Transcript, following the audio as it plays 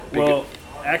Well,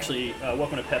 actually,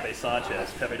 welcome to Pepe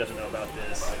Sanchez. Pepe doesn't know about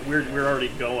this. We're already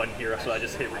going here, so I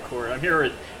just hit record. I'm here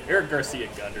with Erik Garcia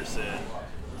Gundersen,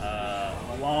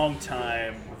 a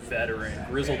long-time veteran,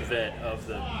 grizzled vet of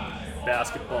the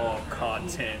basketball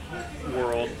content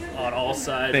world on all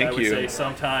sides. Thank I would you. say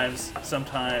sometimes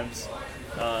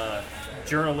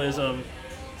journalism,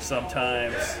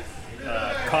 sometimes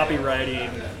copywriting.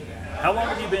 How long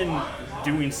have you been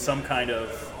doing some kind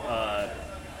of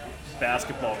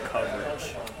basketball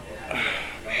coverage?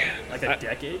 Like a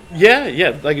decade?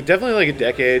 Yeah, like definitely like a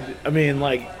decade. I mean,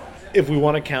 like if we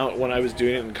want to count when I was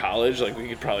doing it in college, like we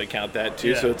could probably count that too.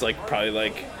 Yeah. So it's like probably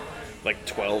like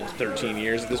 12, 13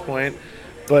 years at this point.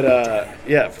 But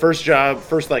yeah, first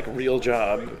like real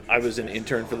job, I was an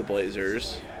intern for the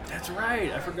Blazers. That's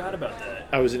right. I forgot about that.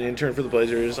 I was an intern for the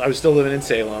Blazers. I was still living in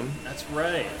Salem. That's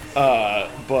right.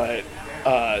 But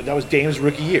that was Dame's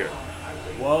rookie year.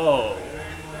 Whoa.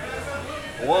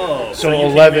 So you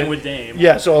 11 came in with Dame.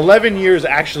 Yeah, so 11 years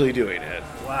actually doing it.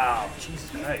 Wow. Jesus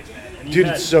Christ, man. And you Dude,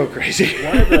 had- it's so crazy.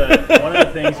 one of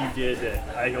the things you did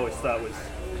that I always thought was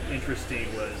interesting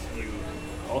was you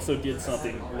also did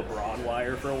something LeBron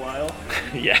wire for a while.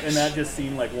 Yes. And that just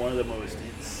seemed like one of the most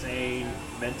insane,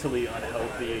 mentally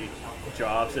unhealthy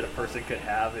jobs that a person could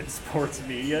have in sports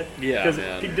media. Yeah, Because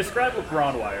man. can you describe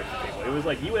LeBron wire for people? It was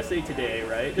like USA Today,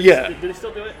 right? Yeah. Did they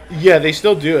still do it? Yeah, they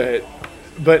still do it,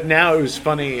 but now it was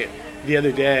funny. The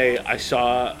other day, I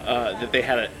saw that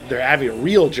they're having a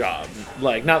real job,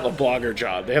 like not a blogger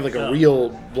job. They have like a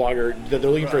real blogger that they're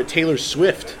looking for a Taylor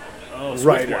Swift Oh,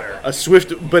 writer, Swiftwire. a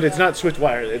Swift, but it's not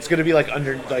Swiftwire. It's going to be like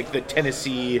under like the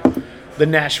Tennessee, the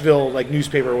Nashville like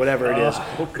newspaper or whatever it is.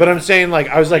 Oh, But I'm saying like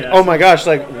I was like, Yeah, oh my gosh,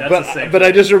 like that's the same but I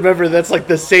thing. just remember that's like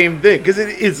the same thing because it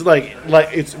is like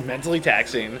it's mentally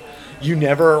taxing. You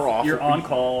never are off. You're on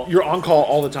call. You're on call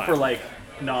all the time. For like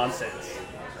nonsense,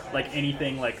 like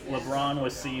anything. Like LeBron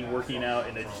was seen working out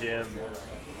in a gym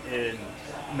in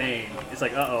Maine. It's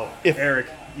like, If- Erik,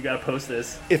 you gotta post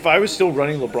this. If I was still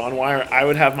running LeBron Wire, I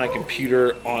would have my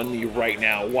computer on me right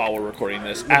now while we're recording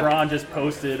this. LeBron just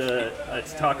posted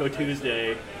it's Taco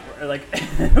Tuesday. Or like,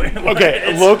 Okay,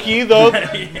 it's- low-key though,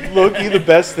 low-key the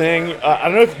best thing. I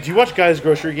don't know if do you watch Guys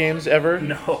Grocery Games ever?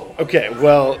 No. Okay,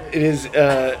 well it is.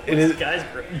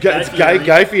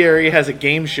 Guy Fieri has a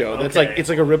game show that's like Okay. it's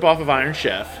like a ripoff of Iron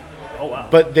Chef, Oh wow.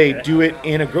 but they Okay. do it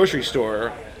in a grocery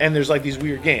store, and there's like these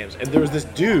weird games. And there was this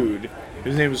dude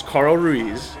whose name was Carl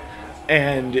Ruiz,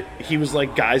 and he was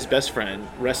like Guy's best friend.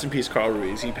 Rest in peace, Carl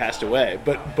Ruiz. He passed away,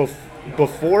 but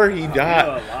before he know a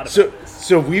died, lot so about this.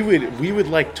 so we would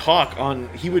like talk on.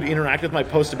 He would interact with my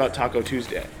post about Taco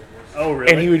Tuesday. Oh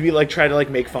really? And he would be like try to like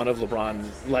make fun of LeBron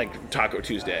like Taco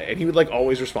Tuesday, and he would like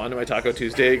always respond to my Taco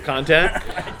Tuesday content.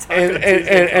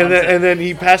 and then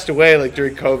he passed away like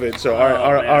during COVID, so man.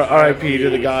 R.I.P. to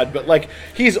the god. But like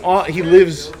he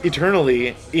lives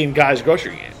eternally in Guys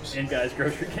Grocery Games. In Guys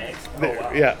Grocery Games. Oh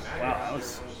wow. Yeah. Wow,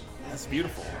 that's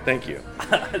beautiful. Thank you.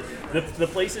 the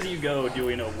places you go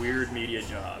doing a weird media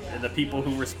job and the people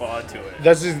who respond to it.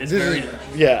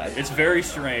 Yeah. It's very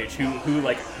strange who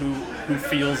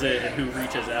feels it and who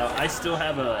reaches out. I still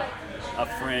have a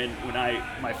friend when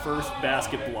my first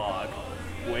basket blog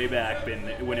way back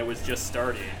when it was just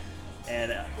starting.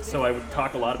 And so I would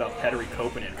talk a lot about Petri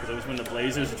Koponen because it was when the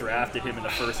Blazers drafted him in the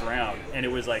first round. And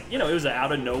it was like, it was an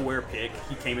out of nowhere pick.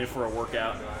 He came in for a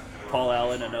workout. Paul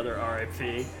Allen, another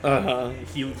RIP.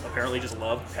 He apparently just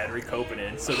loved Petri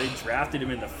Koponen, so they drafted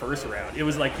him in the first round. It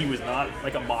was like he was not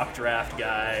like a mock draft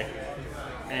guy,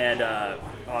 and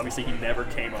obviously he never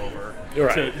came over to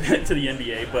the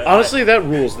NBA. But Honestly, that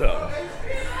rules though.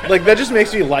 Like that just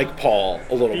makes me like Paul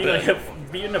a little bit.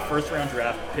 being a first round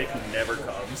draft pick who never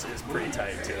comes is pretty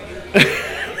tight too.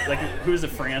 Like who was the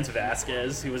Franz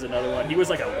Vasquez? Who was another one? He was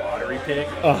like a lottery pick,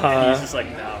 and he's just like,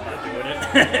 no, I'm not doing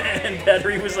it. And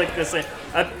Petri was like the same.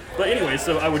 But anyway,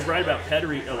 so I would write about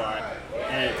Petri a lot,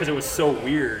 and because it was so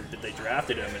weird that they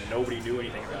drafted him and nobody knew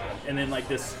anything about him. And then like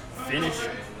this Finnish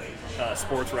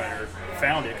sports writer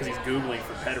found it because he's Googling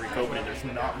for Petri Koponen. There's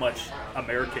not much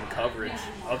American coverage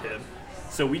of him.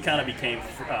 So we kind of became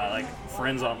like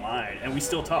friends online, and we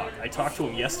still talk. I talked to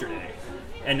him yesterday,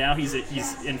 and now he's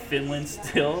in Finland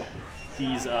still.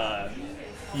 He's a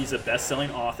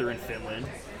best-selling author in Finland.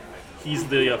 He's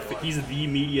the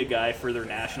media guy for their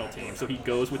national team. So he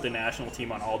goes with the national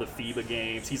team on all the FIBA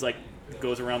games. He's like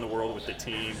goes around the world with the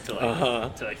team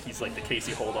to he's like the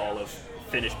Casey Holdall of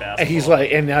Finnish basketball.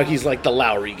 And now he's like the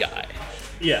Lowry guy.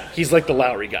 Yeah. He's like the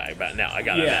Lowry guy about now. I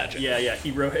gotta imagine. Yeah.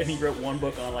 He wrote one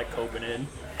book on like Koponen.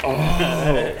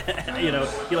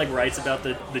 Oh. He like writes about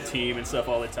the team and stuff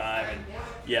all the time, and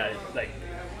yeah, like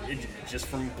just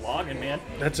from blogging, man.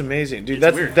 That's amazing, dude.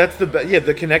 It's weird. That's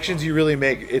the connections you really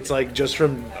make. It's like just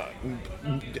from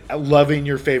loving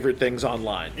your favorite things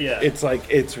online. Yeah.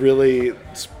 It's really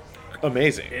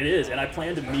amazing. It is, and I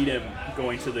plan to meet him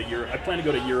going to the Euro. I plan to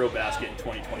go to EuroBasket in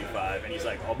 2025, and he's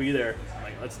like, "I'll be there." I'm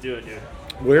like, "Let's do it, dude."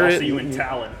 I'll see you in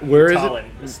Tallinn. Where is Tallinn,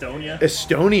 it? Estonia.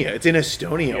 Estonia. It's in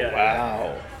Estonia. Yeah,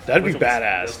 wow, that'd be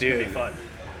badass, dude. dude. That'd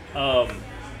be fun.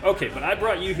 Okay, but I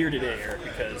brought you here today, Eric,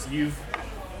 because you've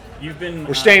been.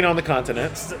 We're staying on the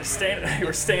continent.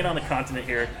 We're staying on the continent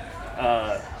here.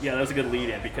 Yeah, that was a good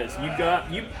lead-in because you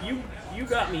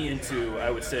got me into, I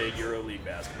would say, EuroLeague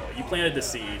basketball. You planted the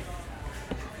seed,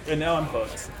 and now I'm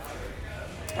hooked.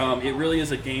 It really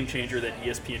is a game changer that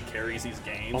ESPN carries these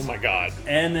games. Oh my god!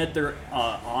 And that they're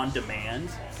on demand,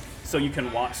 so you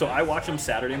can watch. So I watch them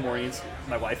Saturday mornings.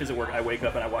 My wife is at work. I wake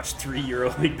up and I watch 3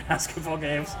 EuroLeague basketball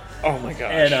games. Oh my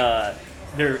gosh! And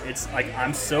it's like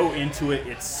I'm so into it.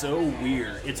 It's so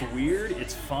weird. It's weird.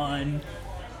 It's fun.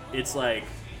 It's like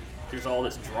there's all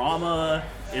this drama.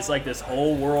 It's like this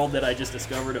whole world that I just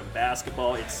discovered of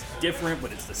basketball. It's different,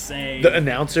 but it's the same. The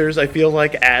announcers, I feel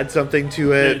like, add something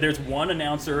to it. There's one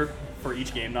announcer for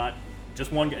each game, not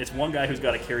just one. It's one guy who's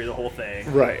got to carry the whole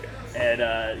thing. Right. And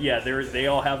they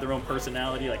all have their own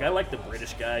personality. Like I like the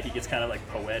British guy. He gets kind of like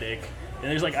poetic. And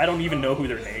there's like I don't even know who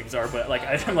their names are, but like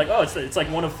I'm like, oh, it's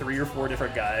like one of 3 or 4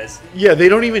 different guys. Yeah, they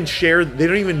don't even share. They're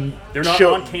not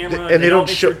on camera, and they don't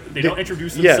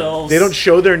introduce themselves. They don't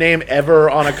show their name ever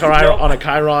on a on a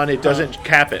chyron. It doesn't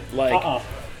cap it. Like.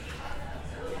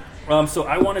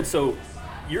 So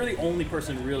you're the only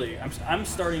person really. I'm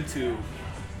starting to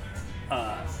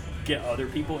get other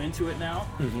people into it now,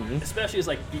 especially as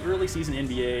like the early season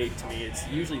NBA. To me, it's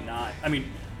usually not. I mean.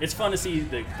 It's fun to see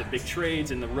the big trades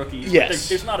and the rookies. Yes. But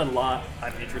there's not a lot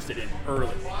I'm interested in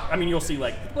early. I mean, you'll see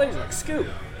like players like Scoop,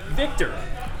 Victor,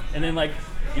 and then like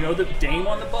the Dame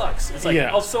on the Bucks. It's like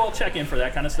I'll check in for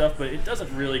that kind of stuff, but it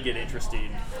doesn't really get interesting.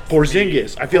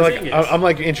 Porzingis. I feel like I'm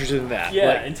like interested in that.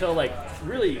 Yeah, until like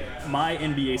really my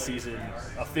NBA season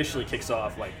officially kicks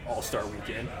off like All-Star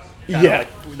Weekend.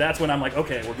 That's when I'm like,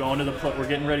 okay, we're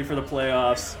getting ready for the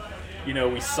playoffs.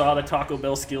 We saw the Taco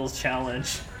Bell Skills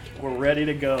Challenge. We're ready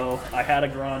to go. I had a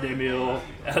grande meal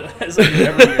as I do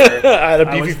every year. I had a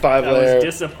BB5 layer. I was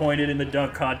disappointed in the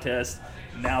dunk contest.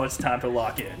 Now it's time to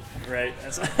lock in, right?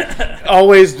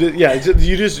 Always, yeah.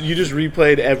 You just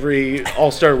replayed every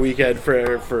All-Star Weekend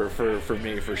for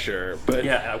me for sure. But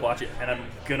yeah, I watch it, and I'm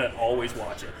gonna always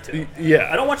watch it too.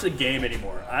 Yeah, I don't watch the game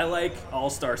anymore. I like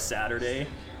All-Star Saturday.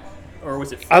 Or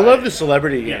was it Friday? I love the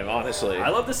celebrity game, honestly. I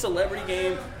love the celebrity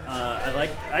game. I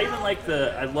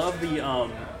love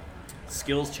the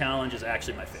Skills Challenge is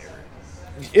actually my favorite.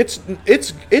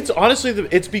 It's honestly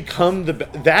it's become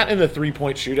that and the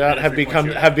 3-point shootout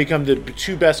have become the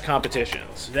 2 best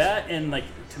competitions. That and like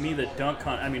to me the dunk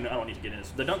I mean I don't need to get into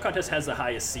this. The dunk contest has the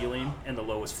highest ceiling and the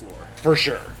lowest floor. For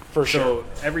sure. So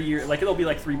every year like it'll be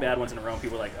like 3 bad ones in a row and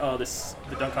people are like, oh, the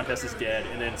dunk contest is dead,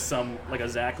 and then some like a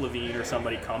Zach LaVine or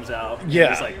somebody comes out and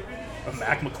it's like a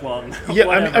Mac McClung. Yeah,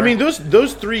 I mean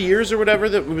those 3 years or whatever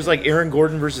that it was like Aaron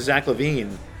Gordon versus Zach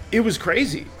LaVine. It was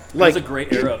crazy. Like, it was a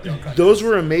great era of dunk contests. Those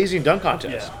were amazing dunk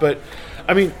contests. Yeah. But,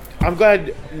 I mean, I'm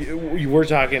glad you were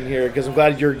talking here because I'm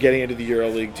glad you're getting into the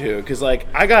EuroLeague too. Because, like,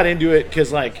 I got into it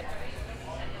because, like,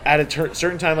 at a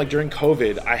certain time, like during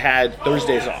COVID, I had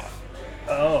Thursdays off.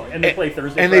 Oh, and they play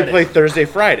Thursday, Friday. They play Thursday,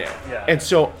 Friday. Yeah. And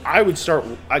so I would start,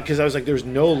 because I was like, there's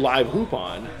no live hoop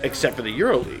on except for the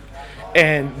EuroLeague.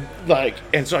 And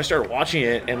so I started watching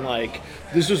it, and, like,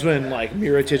 this was when, like,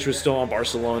 Mirotic was still on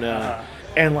Barcelona. Uh-huh.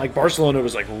 And, like, Barcelona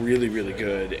was, like, really, really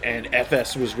good. And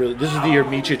FS was really – this is the year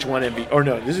Micic won MVP – or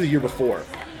no, this is the year before.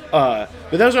 But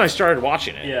that was when I started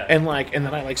watching it. Yeah. And, like, and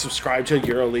then I, like, subscribed to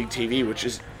EuroLeague TV, which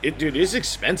is – dude, it's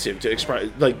expensive to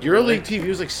 – like, EuroLeague TV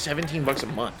was, like, $17 a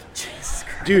month. Jesus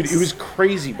Christ. Dude, it was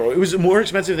crazy, bro. It was more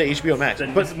expensive than HBO Max.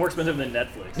 But more expensive than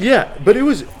Netflix. Yeah, but it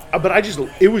was –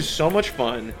 but it was so much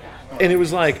fun. And it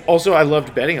was like, also I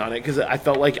loved betting on it because I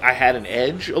felt like I had an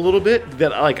edge a little bit,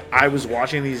 that like I was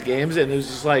watching these games and it was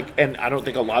just like, and I don't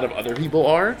think a lot of other people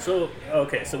are. So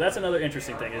that's another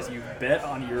interesting thing is you bet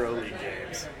on EuroLeague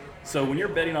games. So when you're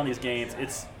betting on these games,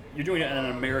 you're doing it in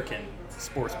an American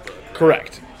sports book. Right?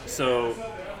 Correct. So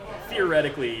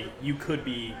theoretically, you could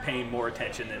be paying more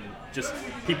attention than just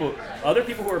people. Other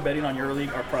people who are betting on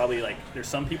EuroLeague are probably like, there's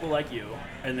some people like you,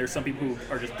 and there's some people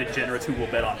who are just degenerates who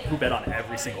bet on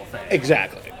every single thing.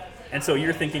 Exactly. And so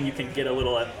you're thinking you can get a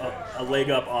leg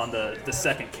up on the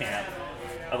second camp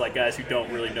of like guys who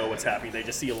don't really know what's happening. They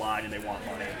just see a line and they want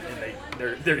money, and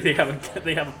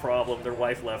they have a problem. Their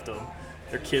wife left them.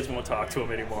 Their kids won't talk to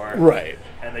them anymore. Right.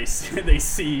 And they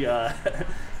see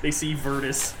they see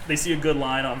Virtus, they see a good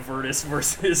line on Virtus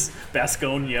versus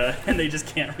Baskonia, and they just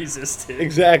can't resist it.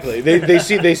 Exactly. They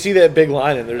see that big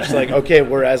line, and they're just like, okay.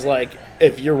 Whereas, like,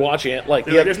 if you're watching it, like,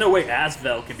 there's no way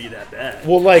Asvel can be that bad.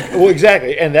 Well,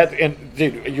 exactly, and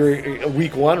dude, you're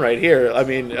week 1 right here. I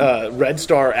mean, Red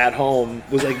Star at home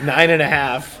was like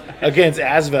 9.5 against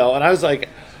Asvel, and I was like,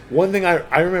 one thing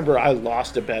I remember, I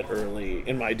lost a bet early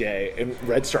in my day, and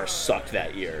Red Star sucked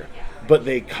that year, but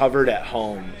they covered at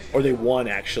home, or they won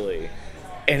actually,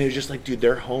 and it was just like, dude,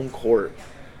 their home court.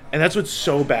 And that's what's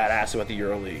so badass about the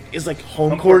EuroLeague is like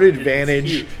home court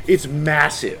advantage. It's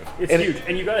massive. It's huge,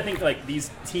 and you got to think like these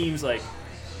teams, like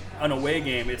an away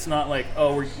game. It's not like,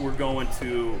 oh, we're going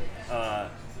to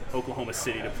Oklahoma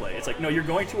City to play. It's like, no, you're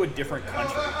going to a different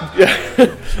country.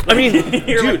 Yeah, I mean,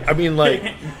 dude. I mean,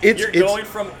 like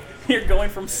you're going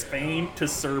from Spain to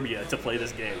Serbia to play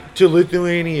this game. To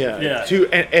Lithuania. Yeah. To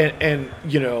and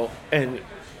you know and.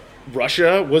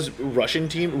 Russia was part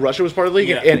of the league,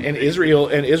 yeah. and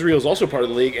Israel's also part of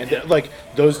the league, and like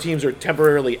those teams are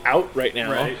temporarily out right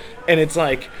now, right. And it's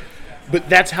like, but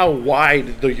that's how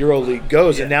wide the EuroLeague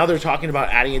goes, yeah. And now they're talking about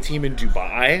adding a team in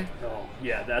Dubai. Oh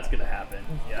yeah, that's gonna happen.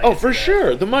 Yeah, oh, for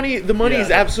sure, the money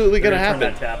is absolutely gonna happen.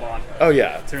 Turn that tap on. Oh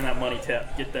yeah, turn that money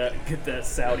tap. Get that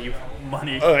Saudi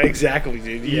money. Oh, exactly,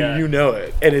 dude. Yeah. You know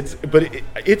it, and it's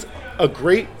a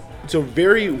very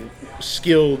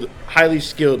highly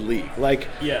skilled league. Like,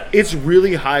 yeah. It's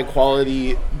really high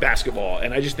quality basketball,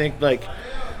 and I just think, like,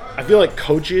 I feel like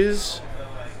coaches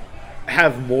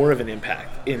have more of an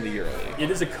impact in the EuroLeague. It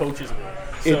is a coaches league.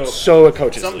 It's so a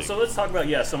coaches league. So let's talk about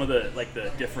some of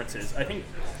the differences. I think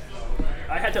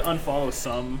I had to unfollow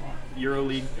some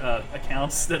EuroLeague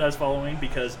accounts that I was following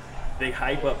because they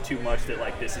hype up too much that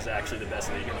like this is actually the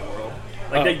best league in the world.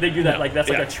 Like they do that, like that's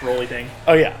like a trolley thing.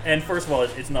 Oh yeah. And first of all,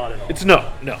 it's not at all. It's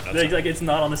no. Like it's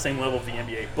not on the same level of the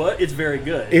NBA, but it's very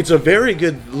good. It's a very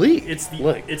good league. It's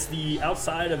the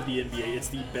outside of the NBA. It's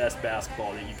the best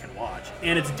basketball that you can watch,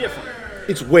 and it's different.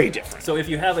 It's way different. So if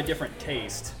you have a different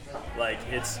taste, like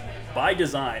it's by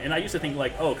design. And I used to think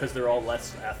like, oh, because they're all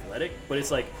less athletic, but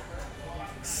it's like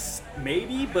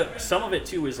maybe, but some of it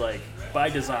too is like by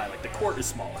design. Like the court is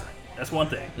smaller. That's one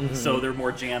thing. Mm-hmm. So they're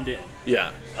more jammed in.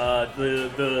 Yeah.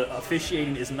 The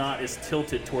officiating is not as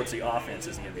tilted towards the offense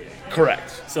as the NBA.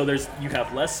 Correct. So you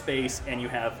have less space, and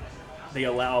they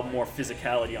allow more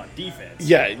physicality on defense.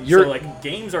 Yeah. So like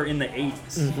games are in the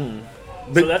 80s.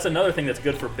 Mm-hmm. So that's another thing that's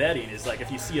good for betting is like if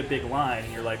you see a big line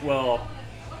and you're like, well,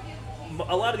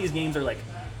 a lot of these games are like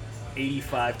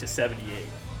 85 to 78.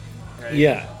 Right?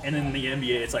 Yeah. And in the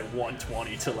NBA, it's like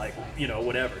 120 to like,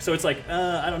 whatever. So it's like,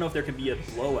 I don't know if there could be a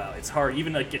blowout. It's hard.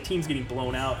 Even like teams getting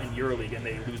blown out in EuroLeague and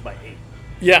they lose by 8.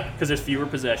 Yeah. Because there's fewer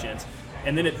possessions.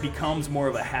 And then it becomes more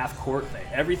of a half-court thing.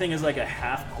 Everything is like a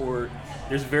half-court.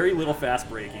 There's very little fast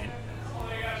breaking.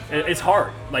 It's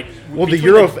hard. Like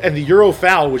the Euro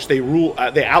foul, which they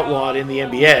outlawed in the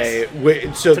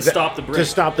NBA, to stop the break. To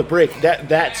stop the break.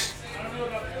 That's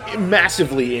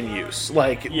massively in use.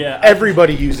 Like, yeah,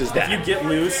 everybody uses that. If you get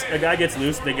loose, a guy gets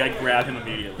loose, they gotta grab him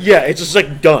immediately. Yeah, it's just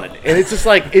like done, and it's just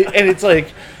like,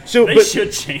 so. They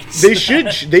should change.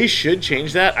 They should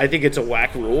change that. I think it's a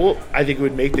whack rule. I think it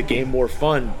would make the game more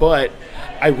fun. But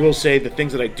I will say the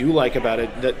things that I do like about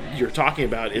it that you're talking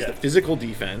about is the physical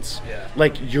defense. Yeah.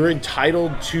 Like you're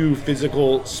entitled to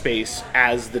physical space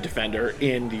as the defender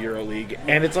in the EuroLeague,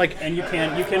 and it's like, and you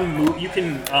can move. You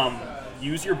can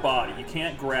use your body. You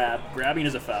can't grab. Grabbing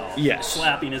is a foul. Yes.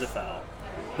 Slapping is a foul.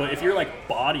 But if you're like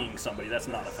bodying somebody, that's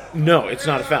not a foul. No, it's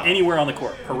not a foul. Anywhere on the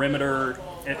court, perimeter,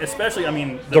 especially. I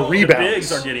mean, the rebounds. The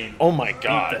bigs are getting. Oh my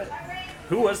god.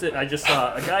 Who was it? I just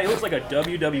saw a guy who was like a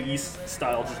WWE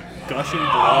style, just gushing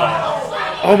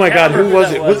blood. Oh my god, who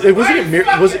was it? Was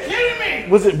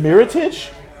it Mirotic?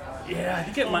 Yeah, I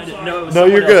think it might have. No,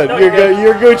 you're good. You're good.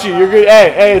 You're Gucci. You're good.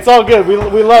 Hey, it's all good. We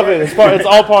love it. It's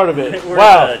all part of it.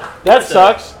 Wow, that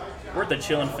sucks. We're at the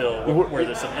Chill and Phil where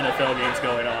there's some NFL games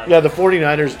going on. Yeah, the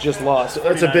 49ers just lost.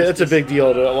 That's a big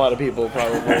deal to a lot of people,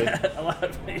 probably. A lot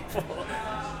of people.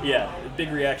 Yeah,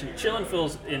 big reaction. Chill and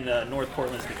Phil's in North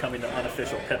Portland is becoming the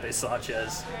unofficial Pepe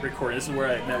Sanchez recording. This is where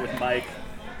I met with Mike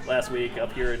last week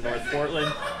up here in North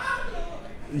Portland.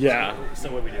 Yeah.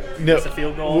 So what do we do? No, miss a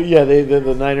field goal? Yeah,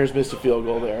 the Niners missed a field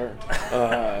goal there.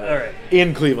 All right.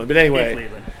 In Cleveland. But anyway. In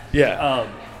Cleveland. Yeah.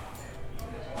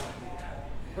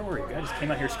 Where were you? I just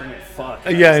came out here screaming "fuck."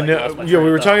 Yeah, we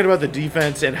were talking about the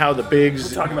defense and how the bigs.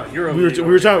 We're talking about EuroLeague. We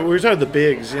were talking the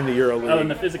bigs in the EuroLeague. Oh, and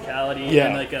the physicality. Yeah.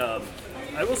 And like,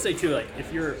 I will say too, like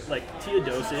if you're like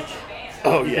Teodosic.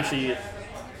 Oh you yeah. Can see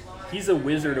he's a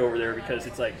wizard over there because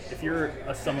it's like if you're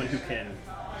someone who can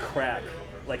crack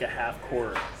like a half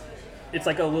court it's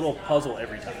like a little puzzle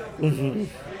every time.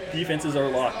 Mm-hmm. Defenses are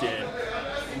locked in,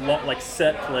 like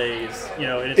set plays,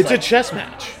 and it's like, a chess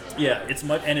match. Yeah, it's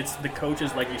much, and it's the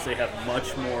coaches, like you say, have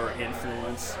much more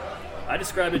influence. I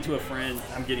described it to a friend.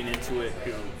 I'm getting into it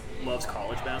who loves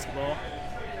college basketball,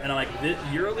 and I'm like, the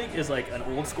EuroLeague is like an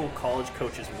old school college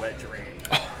coach's wet dream,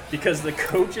 because the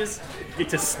coaches get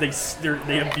to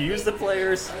they abuse the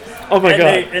players. Oh my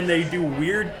god! And they do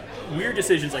weird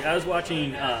decisions. Like I was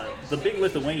watching the big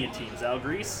Lithuanian team,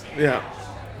 Zalgiris. Yeah.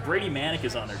 Brady Manick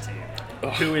is on their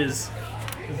team, who is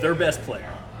their best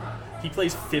player. He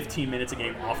plays 15 minutes a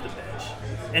game off the bench.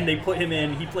 And they put him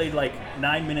in. He played like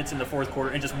 9 minutes in the fourth quarter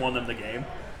and just won them the game.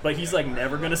 But he's like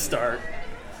never going to start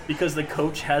because the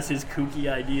coach has his kooky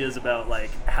ideas about like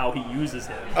how he uses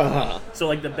him. Uh-huh. So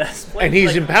like the best player. And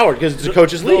he's empowered because it's the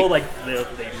coach's league.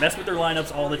 They mess with their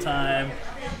lineups all the time.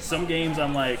 Some games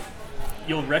I'm like,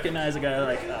 you'll recognize a guy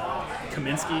like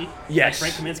Kaminsky. Yes.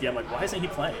 Like Frank Kaminsky. I'm like, why isn't he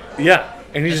playing? Yeah.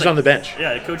 And he's just on the bench.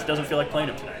 Yeah, the coach doesn't feel like playing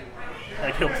him tonight.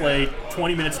 Like he'll play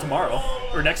 20 minutes tomorrow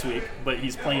or next week, but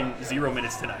he's playing 0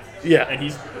 minutes tonight. Yeah. And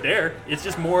he's there. It's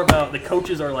just more about the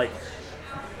coaches are like,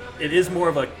 it is more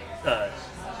of a,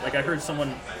 like I heard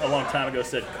someone a long time ago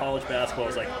said college basketball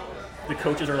is like, the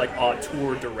coaches are like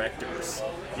auteur directors,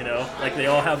 Like they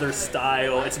all have their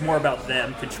style. It's more about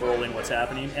them controlling what's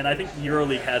happening. And I think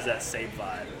EuroLeague has that same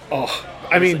vibe. Oh,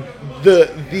 I mean,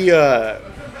 the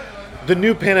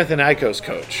new Panathinaikos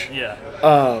coach. Yeah.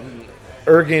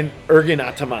 Ergin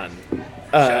Ataman.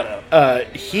 Shout out.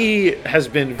 He has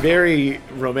been very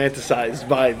romanticized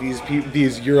by these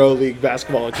EuroLeague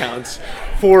basketball accounts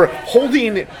for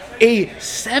holding a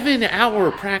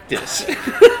 7-hour practice.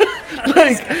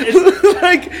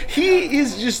 like he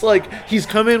is just like he's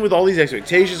come in with all these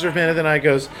expectations for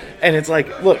Panathinaikos, and it's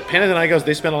like, look, Panathinaikos,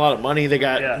 they spent a lot of money. They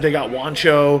got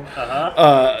Wancho.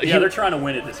 They're trying to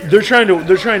win it this year. They're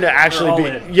trying to actually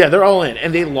in. Yeah, they're all in,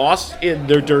 and they lost in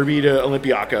their derby to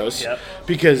Olympiakos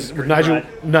because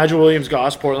Nigel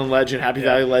Williams-Goss, Portland legend, Happy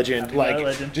Valley legend,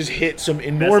 just hit some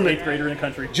enormous best 8th grader in the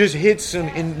country. Just hit some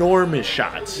enormous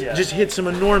shots. Yeah. Just hit some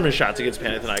enormous shots against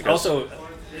Panathinaikos. Also,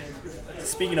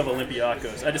 speaking of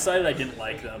Olympiakos, I decided I didn't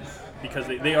like them because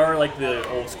they are like the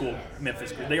old school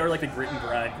Memphis. They are like the grit and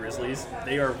grind Grizzlies.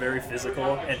 They are very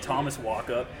physical. And Thomas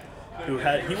Walkup,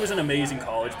 he was an amazing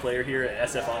college player here at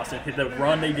SF Austin. The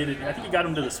run they did, I think he got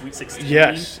him to the Sweet 16.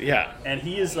 Yes, yeah. And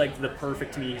he is like the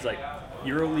perfect, to me, he's like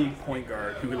EuroLeague point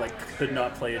guard who like could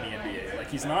not play in the NBA. Like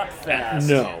he's not fast.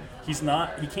 No. He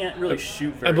can't really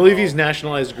shoot very I believe well. he's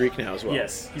nationalized Greek now as well.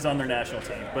 Yes, he's on their national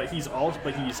team. But he's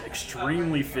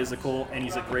extremely physical, and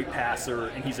he's a great passer,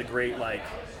 and he's a great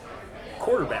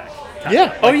quarterback.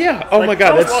 Yeah. Oh yeah. Oh my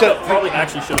God. That's probably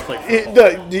actually should have played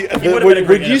football.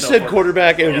 When you said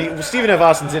quarterback, and Stephen F.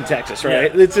 Austin's in Texas,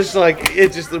 right? Yeah. It's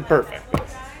just perfect.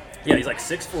 Yeah, he's like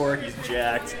 6'4", he's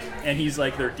jacked, and he's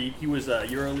like he was a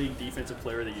EuroLeague Defensive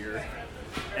Player of the Year.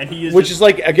 And he is is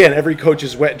like, again, every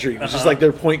coach's wet dream. It's just like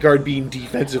their point guard being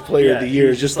Defensive Player of the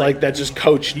Year. Just like that's just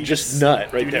coach,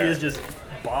 nut right there. He is just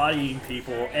bodying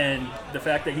people, and the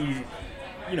fact that he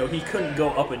couldn't go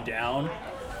up and down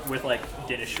with like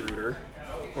Dennis Schroeder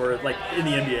or like in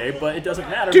the NBA, but it doesn't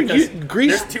matter because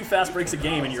there's 2 fast breaks a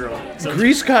game in EuroLeague. So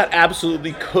Greece got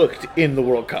absolutely cooked in the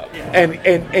World Cup, and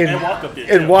Walkup did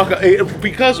Walkup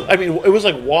because it was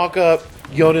like Walkup,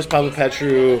 Jonas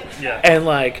Papapetrou, and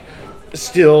like.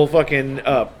 Still fucking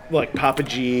like Papa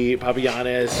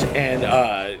Giannis, and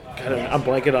I'm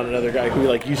blanking on another guy who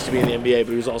like used to be in the NBA,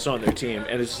 but he was also on their team,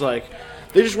 and it's like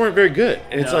they just weren't very good.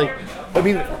 And it's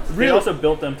they also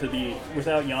built them to be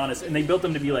without Giannis, and they built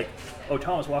them to be like, oh,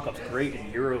 Thomas Walkup's great in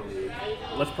EuroLeague.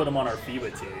 Let's put him on our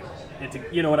FIBA team.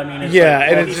 You know what I mean? It's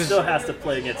he still has to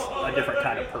play against a different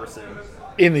kind of person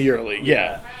in the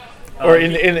EuroLeague, or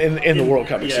in the World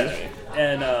Cup. Yeah.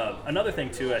 And another thing,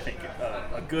 too, I think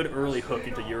a good early hook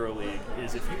into EuroLeague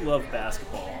is if you love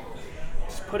basketball,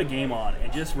 just put a game on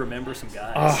and just remember some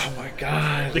guys. Oh, my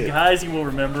God. The guys you will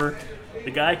remember.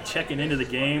 The guy checking into the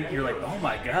game, you're like, oh,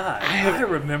 my God, I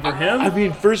remember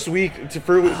him. First week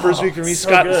for me,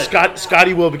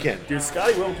 Scotty Wilbekin. Dude,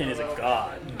 Scotty Wilbekin is a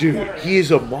god. Dude, he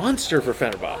is a monster for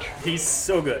Fenerbahce. He's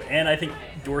so good. And I think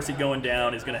Dorsey going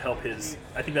down is going to help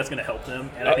I think that's going to help them,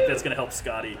 and I think that's going to help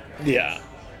Scotty. Yeah.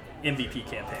 MVP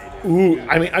campaign. Ooh,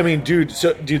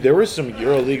 dude, there were some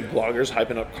EuroLeague bloggers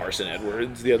hyping up Carson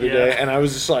Edwards the other day, and I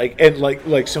was just like, and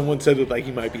like someone said that like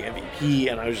he might be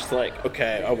MVP, and I was just like,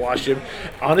 okay, I watched him.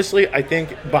 Honestly, I think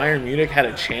Bayern Munich had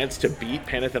a chance to beat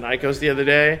Panathinaikos the other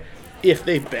day, if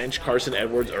they bench Carson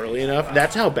Edwards early enough,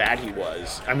 that's how bad he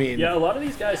was. I mean, yeah, a lot of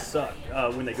these guys suck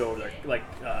when they go over there. Like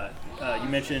you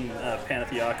mentioned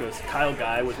Panathinaikos. Kyle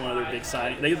Guy was one of their big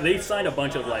signings. They signed a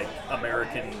bunch of like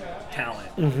American talent,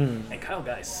 and Kyle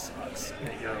Guy sucks in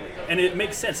the EuroLeague. And it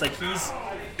makes sense. Like he's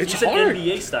hard. an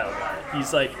NBA style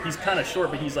guy. He's kind of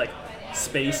short, but he's like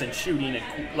space and shooting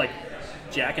and like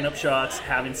jacking up shots,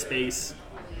 having space.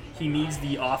 He needs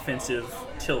the offensive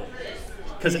tilt.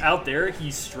 Because out there,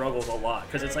 he struggles a lot.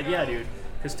 Because it's like, yeah, dude,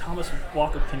 because Thomas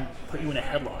Walker can put you in a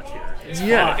headlock here.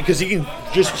 Yeah, because he can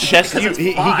just chest you.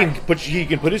 He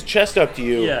can put his chest up to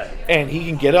you, and he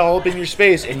can get all up in your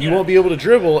space, and you won't be able to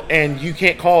dribble, and you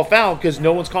can't call a foul because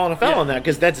no one's calling a foul on that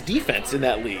because that's defense in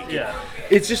that league. Yeah.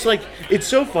 It's just like, it's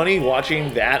so funny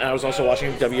watching that, and I was also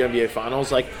watching the WNBA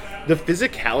Finals, like, the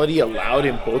physicality allowed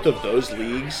in both of those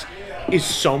leagues is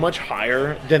so much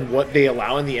higher than what they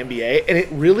allow in the NBA, and it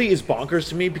really is bonkers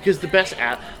to me because the best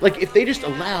if they just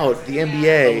allowed the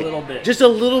NBA just a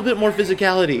little bit more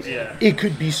physicality, it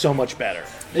could be so much better.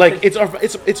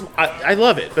 I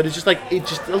love it, but it's just like it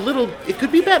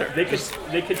could be better. They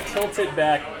could tilt it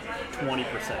back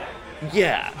 20%.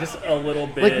 Yeah, just a little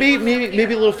bit. Like maybe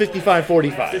a little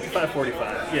 55-45.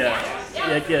 55-45. Yeah.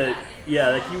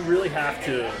 Like you really have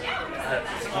to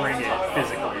bring it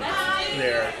physically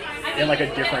there in like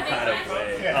a different kind of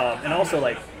way. And also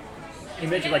like you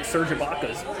mentioned, like Serge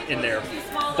Ibaka's in there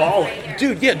balling.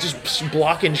 Dude, yeah, just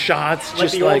blocking shots.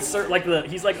 Like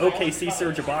he's like OKC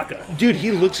Serge Ibaka. Dude,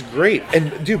 he looks great.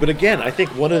 And dude, but again, I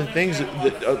think one of the things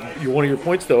that one of your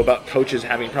points though about coaches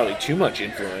having probably too much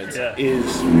influence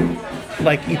is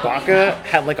like Ibaka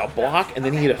had like a block and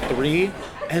then he hit a three,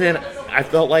 and then I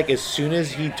felt like as soon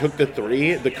as he took the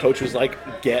three, the coach was like,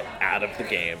 "Get out of the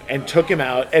game," and took him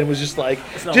out, and was just like,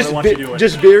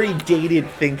 just very dated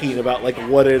thinking about like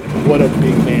what a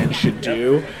big man should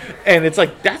do, and it's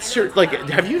like that's like,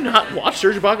 have you not watched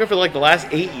Serge Ibaka for like the last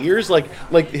 8 years? Like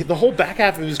the whole back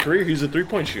half of his career, he was a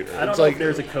 3-point shooter. I don't know if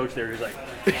there's a coach there who's like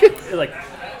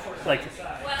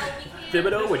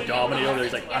Thibodeau would dominate over there.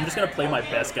 He's like, I'm just gonna play my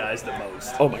best guys the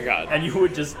most. Oh my god! And you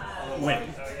would just win.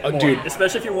 Dude,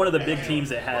 especially if you're one of the big teams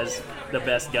that has the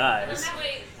best guys,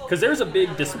 because there's a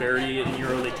big disparity in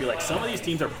EuroLeague too. Like some of these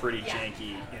teams are pretty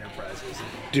janky enterprises.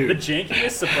 Dude, the jankiness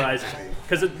surprises me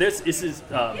because this is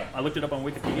I looked it up on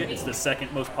Wikipedia. It's the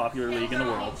second most popular league in the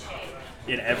world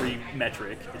in every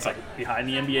metric. It's like behind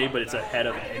the NBA, but it's ahead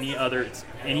of any other. It's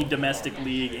any domestic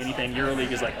league, anything.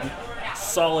 EuroLeague is like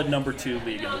solid number 2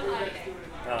 league in the world,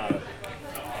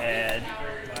 and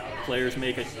players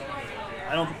make it.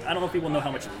 I don't know if people know how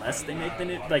much less they make than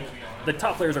it. Like the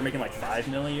top players are making like $5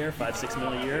 million a year, $5-6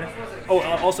 million a year. Oh,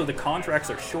 also the contracts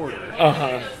are shorter.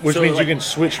 Which means you can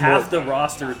switch more. Half the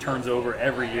roster turns over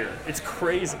every year. It's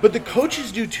crazy. But the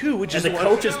coaches do too,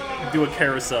 coaches do a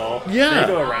carousel. Yeah, they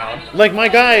go around. Like my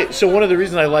guy. So one of the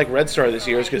reasons I like Red Star this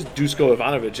year is because Dusko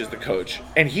Ivanovic is the coach,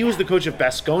 and he was the coach of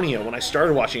Baskonia when I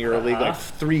started watching EuroLeague like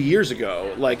 3 years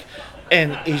ago.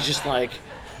 And he's just like.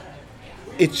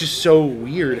 It's just so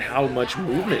weird how much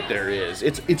movement there is.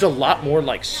 It's a lot more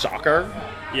like soccer,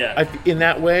 in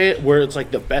that way, where it's like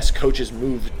the best coaches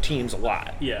move teams a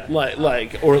lot. Yeah,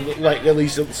 or at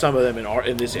least some of them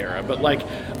in this era. But like,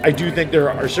 I do think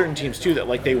there are certain teams too that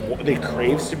like they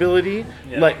crave stability.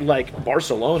 Yeah. Like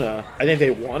Barcelona, I think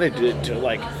they wanted to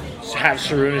like have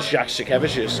Sarunas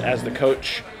Jasikevicius as the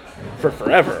coach for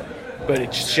forever,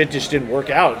 but shit just didn't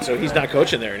work out. So he's not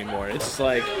coaching there anymore. It's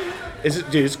like.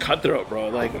 It's cutthroat, bro.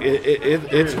 Like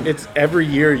it's every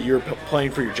year you're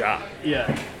playing for your job.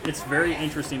 Yeah, it's very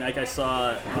interesting. Like I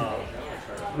saw,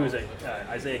 who is it?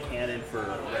 Isaiah Cannon for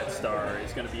Red Star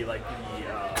is going to be like the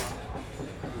longest.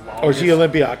 Or is he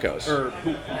Olympiacos? Or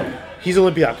who? He's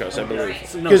Olympiacos, I believe.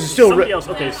 Because it's still somebody else.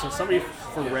 Okay, so somebody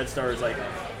for Red Star is like.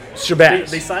 Shabazz.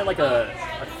 They signed like a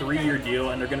 3-year deal,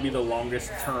 and they're going to be the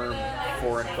longest term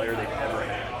foreign player they've ever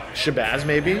had. Shabazz,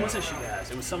 maybe. It wasn't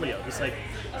Shabazz. It was somebody else. It's like.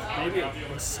 Maybe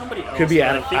it was somebody else. Could be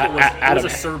Adam. It was a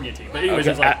Serbian team. But anyways,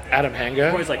 it was like Adam Hanga.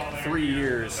 It was like 3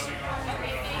 years,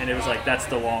 and it was like that's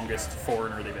the longest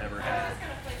foreigner they've ever had.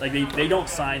 Like they don't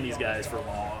sign these guys for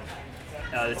long.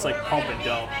 It's like pump and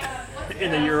dump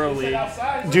in the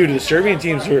EuroLeague. Dude, the Serbian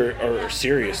teams are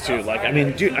serious too. Like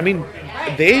there's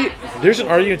an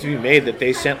argument to be made that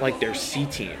they sent like their C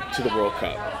team to the World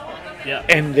Cup. Yeah.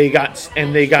 And they got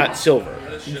silver.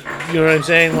 You know what I'm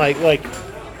saying? Like.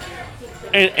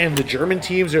 And the German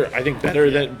teams are, I think,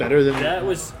 better than that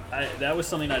was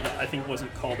something I think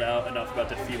wasn't called out enough about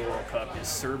the FIBA World Cup. Is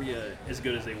Serbia, as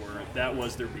good as they were, that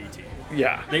was their B team.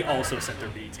 Yeah, they also sent their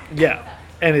B team. Yeah,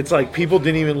 and it's like people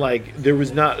didn't even like. There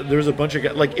was a bunch of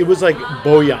guys, like it was like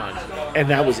Bojan, and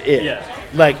that was it. Yeah.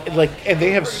 and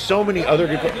they have so many other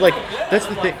good, like, that's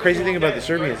the crazy thing about the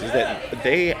Serbians is that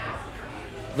they,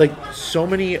 like, so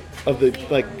many of the,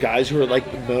 like, guys who are, like,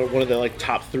 one of the, like,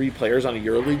 top 3 players on a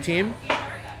EuroLeague team,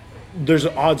 there's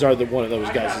odds are that one of those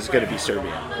guys is going to be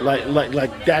Serbian.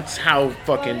 Like that's how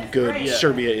fucking good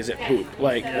Serbia is at poop.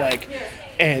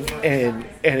 And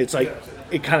it's like,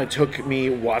 it kind of took me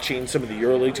watching some of the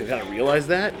EuroLeague to kind of realize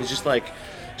that. It's just like,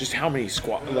 just how many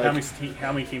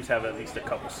how many teams have at least a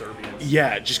couple Serbians?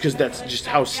 Yeah, just because that's just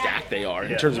how stacked they are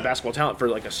in terms of basketball talent for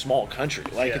like a small country.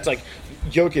 Like it's like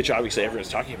Jokic, obviously everyone's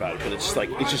talking about it, but it's just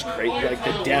like it's just crazy. Like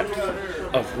the depth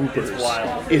of hoopers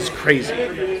is crazy.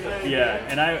 Yeah,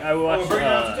 and I watched.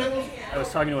 I was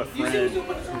talking to a friend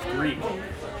who's Greek,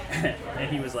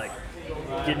 and he was like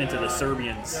getting into the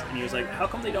Serbians, and he was like, "How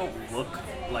come they don't look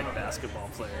like basketball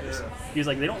players?" He was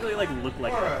like, "They don't really like look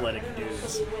like athletic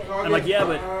dudes." I'm like, "Yeah,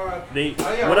 but they."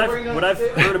 What I've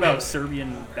heard about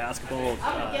Serbian basketball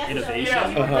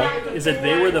innovation is that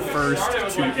they were the first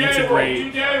to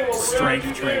integrate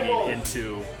strength training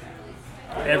into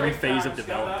every phase of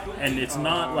development, and it's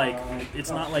not like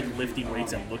lifting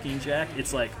weights and looking jack.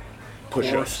 It's like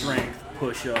core strength,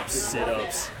 push-ups,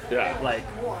 sit-ups, like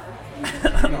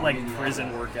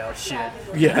prison workout shit.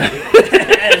 Yeah.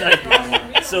 And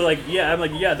I'm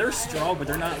like, they're strong, but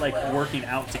they're not like working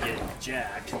out to get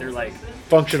jacked. They're like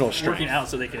functional strength, working out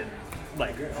so they can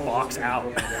like box out.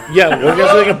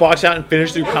 So they can box out and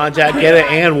finish through contact, get it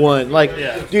and one.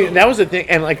 Dude, and that was the thing,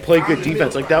 and like play good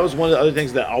defense. Like that was one of the other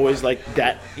things that always like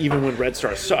that. Even when Red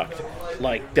Star sucked,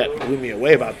 like that blew me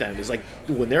away about them is like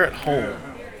when they're at home,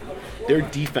 their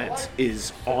defense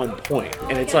is on point,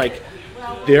 and it's like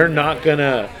they're not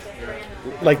gonna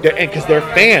because their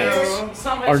fans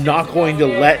are not going to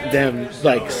let them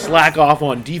like slack off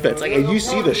on defense. Like, and you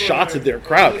see the shots of their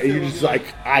crowd, and you're just like,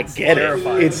 I get it.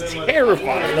 It's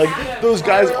terrifying. Like those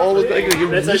guys all look like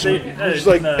it's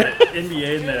like the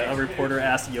NBA, and a reporter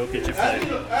asked Jokic if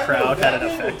the crowd had an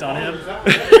effect on him,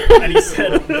 and he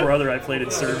said, "Brother, I played in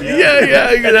Serbia."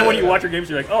 And then when you watch your games,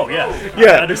 you're like, "Oh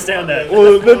I understand that."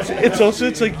 Well,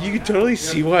 it's like you can totally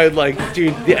see why, like,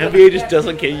 dude, the NBA just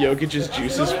doesn't get Jokic's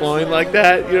juices flowing like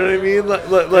that. You know what I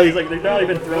mean? He's like, they're not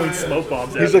even throwing smoke bombs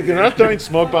at me. He's like, they're not throwing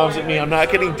smoke bombs at me. I'm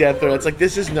not getting death threats. Like,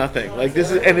 this is nothing. Like,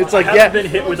 this is, and it's like, I haven't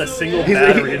been hit with a single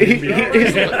battery.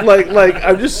 He's like,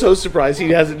 I'm just so surprised he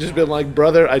hasn't just been like,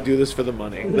 brother, I do this for the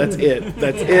money. That's it.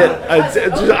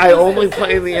 I only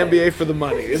play in the NBA for the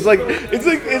money. It's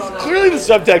clearly the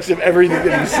subtext of everything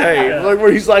that he's saying. Like,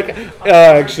 where he's like,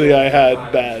 actually, I had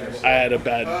a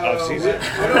bad offseason.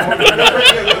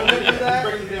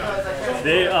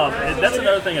 And that's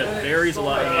another thing that varies a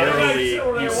lot in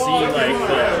EuroLeague. You see like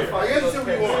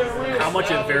how much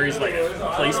it varies like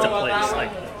place to place,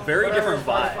 like very different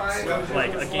vibes.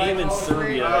 Like a game in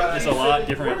Serbia is a lot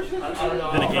different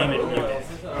than a game in Munich.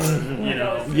 You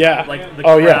know, like the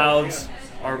crowds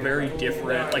are very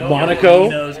different. Like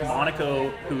Monaco,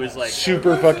 who is like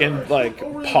super fucking like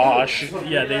posh.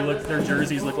 Yeah, their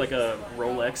jerseys look like a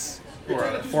Rolex or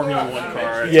a Formula One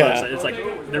car. Yeah. So it's like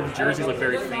their jerseys look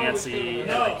very fancy,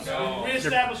 and like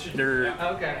they're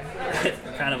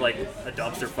kind of like a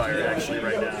dumpster fire actually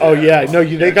right now. Oh yeah, no,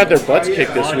 they got their butts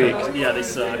kicked this week. Yeah, they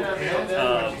suck.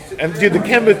 And dude, the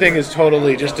Kemba thing is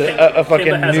totally just a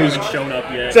fucking news. Shown up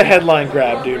yet. It's a headline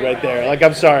grab, dude, right there. Like,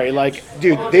 I'm sorry, like,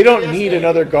 dude, they don't need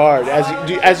another guard.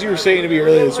 As you were saying to me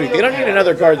earlier this week, they don't need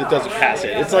another guard that doesn't pass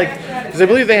it. It's like, because I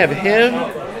believe they have him.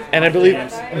 And I believe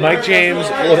Mike James,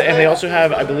 and they also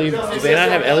have, I believe, do they not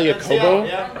have Elia Kobo?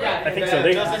 I think so.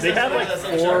 They have like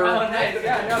 4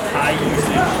 high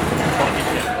usage bucket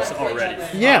getters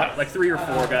already. Yeah. Like 3 or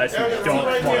 4 guys who don't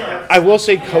want to. I will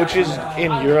say coaches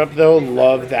in Europe, though,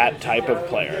 love that type of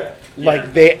player.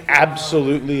 Like, they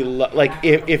absolutely like,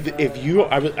 if you,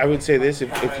 I would say this,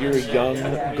 if you're a young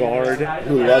guard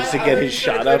who loves to get his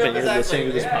shot up and you're listening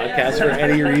to this podcast for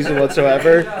any reason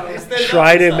whatsoever,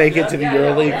 try to make it to the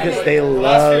EuroLeague because they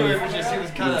love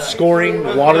scoring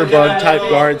water bug type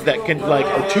guards that can, like,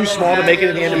 are too small to make it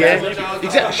in the NBA.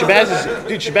 Exactly.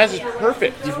 Shabazz is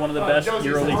perfect. He's one of the best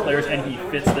EuroLeague players, and he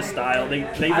fits the style. They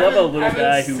love a little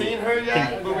guy who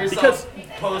can, because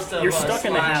you're stuck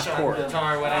in the half court,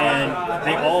 and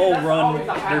they all run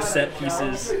their set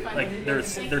pieces, like their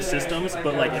systems.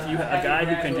 But like, if you have a guy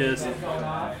who can just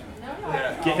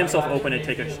get himself open and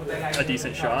take a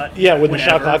decent shot, when the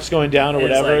shot clock's going down or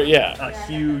whatever, a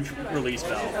huge release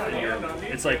valve in Europe.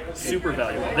 It's like super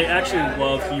valuable. They actually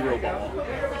love hero ball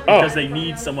because they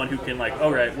need someone who can like,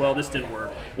 all right, well, this didn't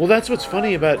work. Well, that's what's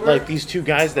funny about like these 2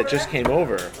 guys that just came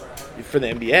over. for the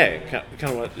NBA. Kind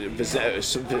of what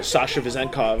Sasha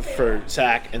Vezenkov for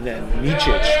Sac, and then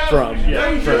Micic from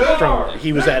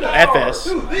he was at FS.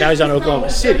 Now he's on Oklahoma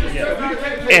City,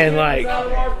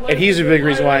 and he's a big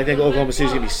reason why I think Oklahoma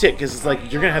City's gonna be sick, because it's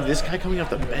like you're gonna have this guy coming off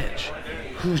the bench,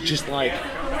 who's just like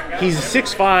he's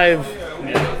 6'5",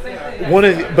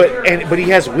 but he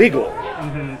has wiggle.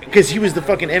 Because he was the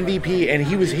fucking MVP, and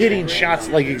he was hitting shots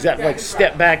like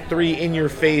step back three in your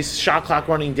face, shot clock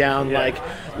running down,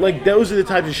 like those are the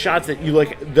types of shots that you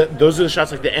like. Those are the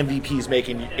shots like the MVPs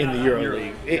making in the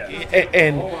EuroLeague,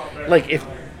 and like if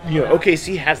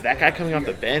OKC has that guy coming off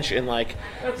the bench, and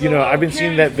I've been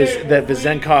seeing that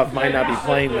Vezenkov might not be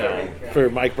playing though for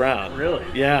Mike Brown. Really?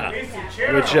 Yeah,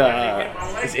 which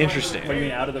is interesting. What do you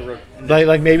mean out of the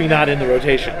like maybe not in the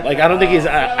rotation. Like I don't think he's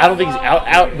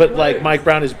out, but like Mike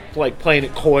Brown is like playing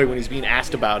it coy when he's being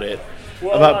asked about it,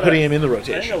 about putting him in the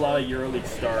rotation. I think a lot of EuroLeague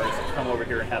stars come over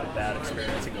here and have a bad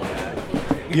experience and go back.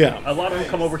 Yeah. A lot of them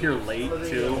come over here late,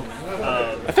 too.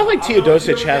 I felt like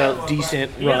Teodosic had a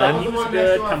decent run. He was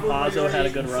good. Campazzo had a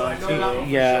good run, too.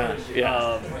 Yeah.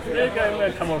 They're going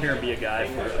to come over here and be a guy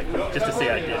for, just to say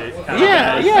I did it.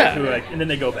 Yeah. And then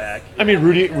they go back. I mean,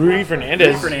 Rudy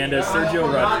Fernandez.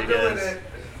 Sergio Rodriguez.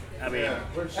 I mean,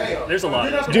 there's a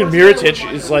lot of these dude,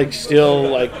 Mirotic is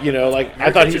still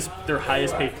I thought he's their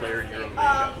highest paid player in EuroLeague,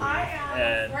 I believe.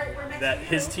 And that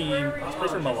his team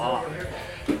plays for Milan.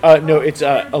 No, it's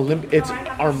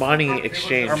Armani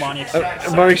Exchange.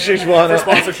 Armani Exchange. Well, for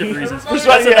sponsorship reasons. That's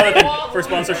another thing. For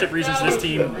sponsorship reasons, this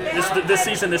team, this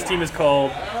season, this team is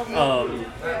called.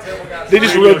 They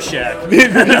just Shack.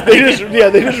 they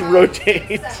just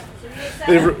rotate.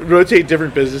 They rotate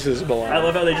different businesses in Milan. I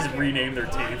love how they just rename their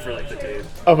team for the team.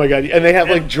 Oh my god! And they have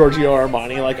Giorgio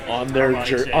Armani on their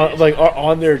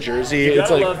on their jersey. You it's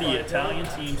gotta love the Italian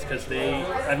teams because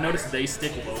I've noticed they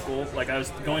stick local. I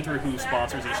was going through who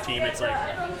sponsors each team. It's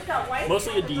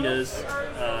mostly Adidas,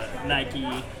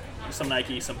 Nike,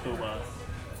 some Puma,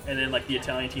 and then the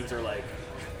Italian teams are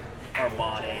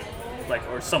Armani.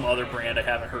 Or some other brand I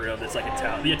haven't heard of that's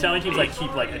Italian. The Italian teams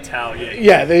keep Italian.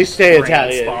 Yeah, they stay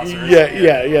Italian. Sponsors.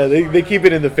 Yeah. They keep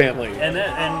it in the family. And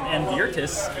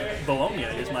Virtus Bologna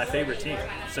is my favorite team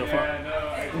so far.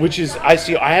 Which is I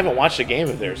haven't watched a game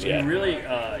of theirs yet. You really,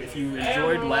 if you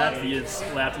enjoyed Latvia's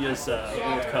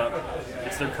World Cup,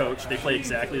 it's their coach. They play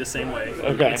exactly the same way.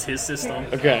 Okay. It's his system.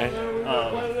 Okay.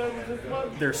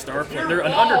 Their star player. They're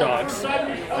an underdogs.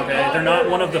 Okay. They're not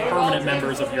one of the permanent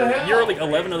members of EuroLeague.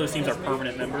 11 of those teams are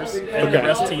permanent members, and the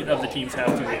rest of the teams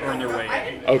have to earn their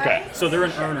way in. Okay. So they're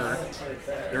an earner.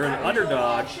 They're an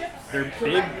underdog. They're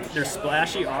big. Their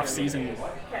splashy off-season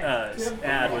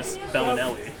ad was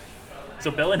Bellinelli.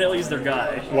 So Bellinelli's their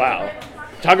guy. Wow.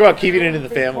 Talk about keeping it in the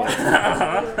family.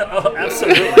 Oh,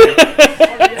 absolutely.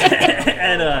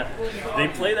 And they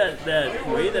play that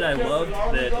way that I love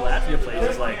that Latvia plays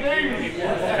is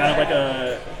kind of like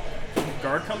a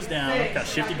guard comes down, got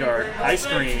shifty guard, high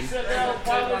screen,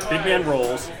 big man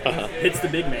rolls, hits the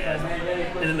big man,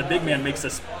 and then the big man makes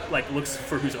us looks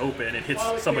for who's open and hits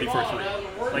somebody for a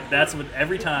three. That's what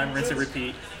every time, rinse and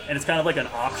repeat, and it's kind of an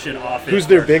option offense. Who's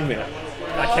their big man?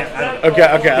 I don't know.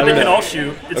 Okay. But they can all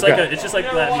shoot. It's it's just like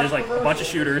Latvia. There's a bunch of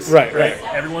shooters. Right.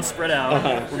 Everyone's spread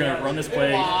out. We're gonna run this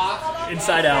play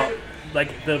inside out.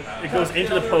 It goes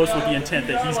into the post with the intent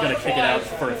that he's gonna kick it out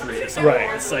for a three.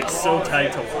 Right. It's so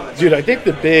tight to watch. Dude, I think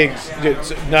the bigs.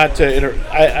 Not to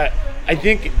I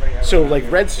think so.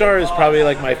 Red Star is probably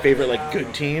my favorite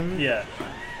good team. Yeah.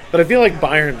 But I feel like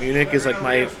Bayern Munich is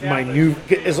my new.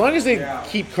 As long as they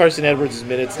keep Carson Edwards'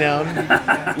 minutes down,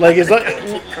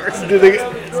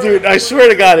 dude, I swear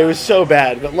to God, it was so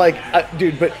bad. But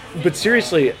but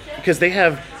seriously, because they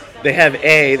have Serge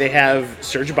Ibaka. They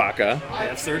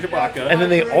have Serge Ibaka. And then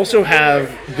they also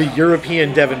have the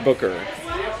European Devin Booker.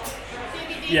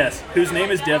 Yes, whose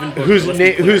name is Devin Booker.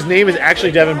 Whose name is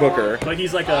actually Devin Booker. But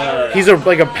he's a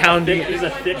pounding. He's a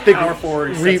thick power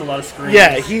forward. He sets a lot of screens.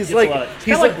 Yeah, he's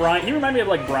Brian. He reminded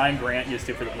me of Brian Grant used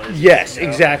to for the Blazers. Yes,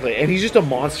 exactly. And he's just a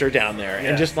monster down there,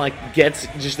 and just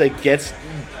gets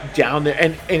down there,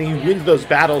 and he wins those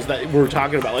battles that we're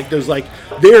talking about, those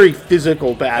very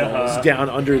physical battles down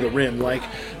under the rim.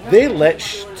 They let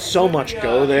so much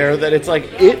go there that it's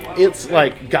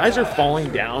guys are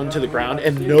falling down to the ground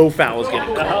and no fouls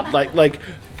getting called.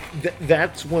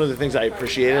 That's one of the things I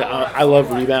appreciate. I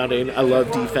love rebounding. I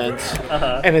love defense.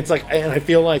 And it's and I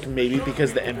feel maybe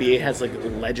because the NBA has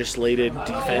legislated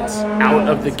defense out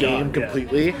of the game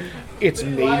completely, it's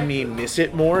made me miss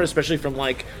it more, especially from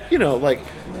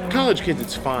college kids.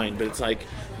 It's fine, but it's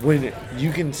when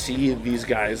you can see these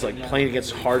guys like playing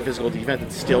against hard physical defense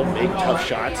and still make tough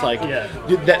shots, like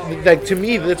that to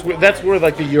me, that's where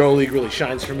like the EuroLeague really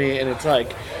shines for me, and it's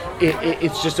like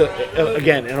it's just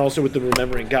again, and also with the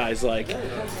remembering guys like,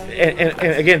 and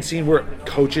again seeing where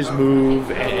coaches move,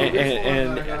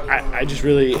 and I just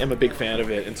really am a big fan of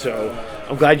it, and so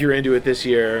I'm glad you're into it this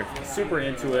year. Super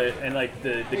into it, and like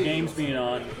the games being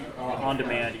on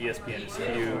demand ESPN is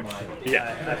huge.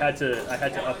 Yeah, I had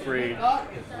to upgrade.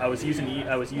 I was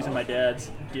using my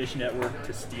dad's Dish network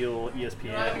to steal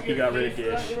ESPN. He got rid of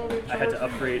Dish. I had to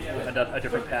upgrade a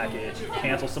different package,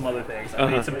 cancel some other things. I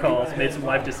made some calls, made some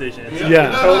life decisions.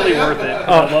 Yeah, totally worth it.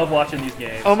 I love watching these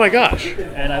games. Oh my gosh!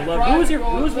 And I love who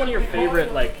was one of your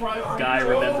favorite like guy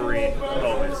remembering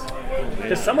moments?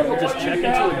 Because someone will just check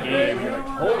into a game and you're like,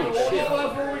 holy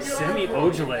shit, Semi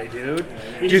Ojeleye, dude.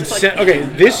 Dude, okay,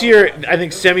 this year I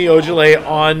think Semi Ojeleye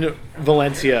on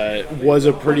Valencia was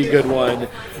a pretty good one.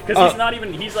 Because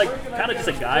he's like kind of just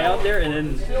a guy out there,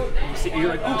 and then you're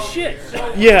like, oh shit.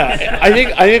 Yeah, I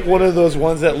think one of those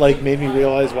ones that like made me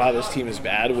realize, wow, this team is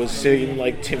bad, was seeing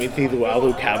like Timothy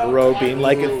Lualu Cabarro being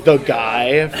like the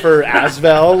guy for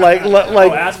Asvel,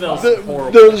 Asvel's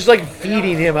horrible. They're just like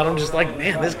feeding him, and I'm just like,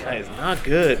 man, this guy is not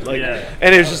good. Like,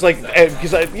 and it was just like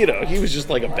because he was just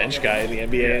like a bench guy in the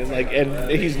NBA, and like, and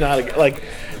he's not like.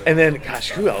 And then,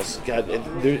 gosh, who else? God,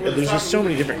 there's just so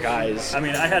many different guys. I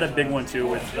mean, I had a big one too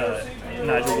with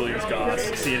Nigel Williams-Goss,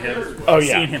 seeing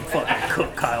him fucking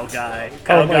cook Kyle Guy.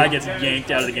 Kyle Guy gets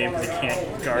yanked out of the game because he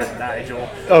can't guard Nigel.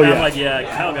 I'm like,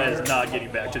 Kyle Guy is not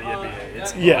getting back to the NBA.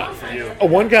 It's for you.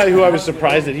 One guy who I was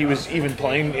surprised that he was even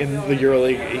playing in the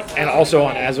EuroLeague and also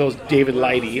on Asvel is David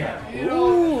Lighty.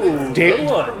 Ooh,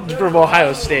 from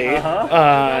Ohio State.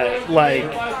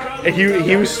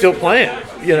 He was still playing.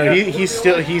 You know, he's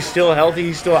still healthy.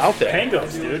 He's still out there.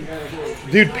 Pangos,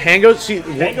 dude.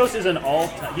 Pangos is an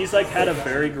all-time. He's like had a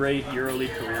very great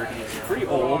EuroLeague career. He's pretty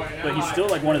old, but he's still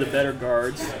like one of the better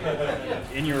guards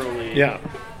in EuroLeague. Yeah.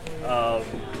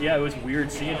 It was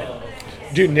weird seeing him.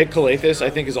 Dude, Nick Kalathis, I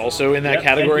think, is also in that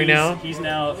category now.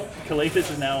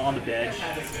 Kalathis is now on the bench.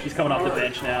 He's coming off the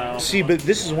bench now. See, but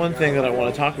this is one thing that I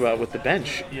want to talk about with the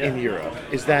bench in Europe,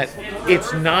 is that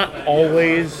it's not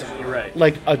always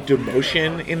like a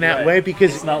demotion in that way,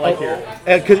 because it's not like here.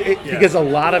 Because a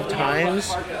lot of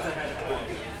times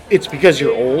it's because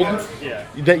you're old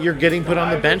that you're getting put on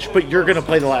the bench, but you're going to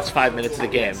play the last 5 minutes of the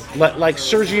game. Like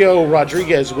Sergio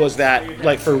Rodriguez was that,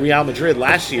 like for Real Madrid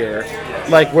last year,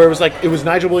 like where it was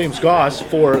Nigel Williams-Goss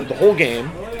for the whole game,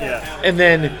 and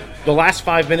then the last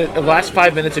 5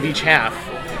 minutes of each half,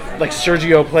 like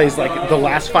Sergio plays like the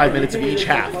last 5 minutes of each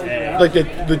half, like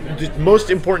the most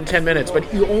important 10 minutes, but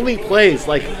he only plays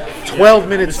like 12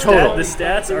 minutes total. The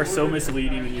stats are so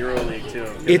misleading in EuroLeague too.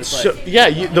 It's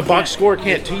the box score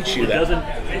can't teach you that.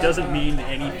 It doesn't mean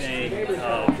anything.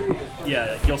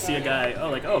 You'll see a guy.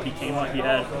 He came on.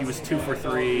 He was 2 for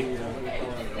 3,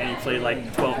 and he played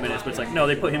like 12 minutes. But it's like, no,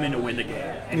 they put him in to win the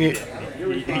game. And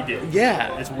he did.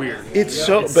 Yeah, it's weird. It's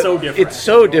so different. It's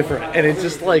so different, and it's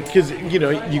just like because you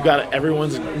got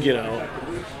everyone's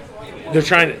they're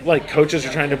trying to, like, coaches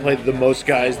are trying to play the most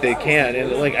guys they can,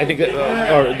 and like I think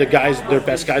or their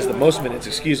best guys the most minutes,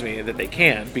 that they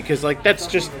can, because like that's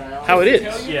just how it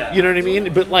is. Yeah. You know what I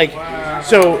mean? But like,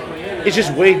 so it's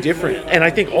just way different, and I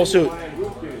think also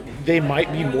they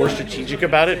might be more strategic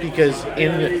about it, because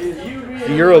in the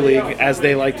EuroLeague, as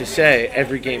they like to say,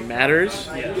 every game matters,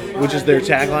 which is their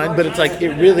tagline. But it's like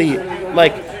it really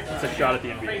like it's a shot at the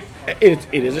NBA.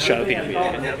 It is a shot at the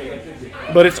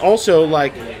NBA, but it's also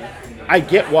like, I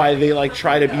get why they like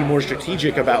try to be more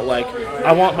strategic about, like,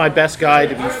 I want my best guy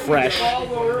to be fresh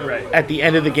at the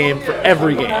end of the game for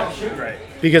every game,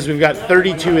 because we've got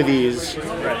 32 of these,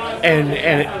 and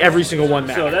every single one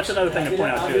matters. So that's another thing to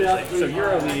point out too. Is like, so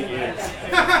EuroLeague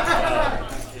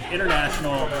is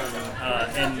international,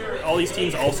 and all these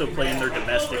teams also play in their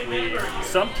domestic league.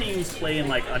 Some teams play in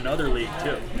like another league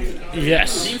too.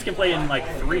 Yes, teams can play in like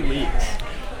 3 leagues.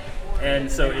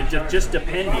 And so it just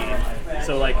depending.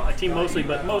 So like a team mostly in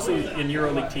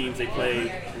EuroLeague teams, they play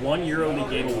 1 EuroLeague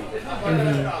game a week,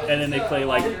 and then they play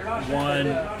like 1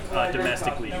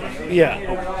 domestic league game. Yeah,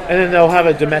 and then they'll have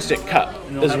a domestic cup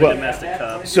as well. Domestic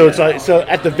cup. So it's like, so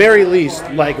at the very least,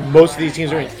 like most of these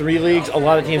teams are in 3 leagues. A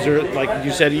lot of teams are, like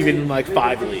you said, even in like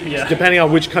 5 leagues, depending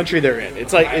on which country they're in.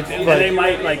 It's like and they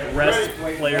might like rest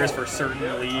players for certain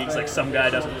leagues. Like some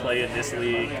guy doesn't play in this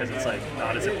league because it's like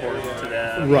not as important to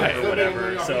them, right? Or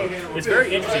whatever. So it's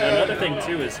very interesting. Another thing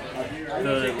too is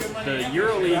the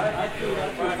EuroLeague,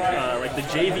 like the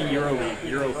JV EuroLeague,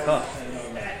 Euro Cup.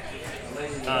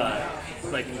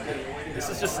 like, this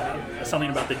is just something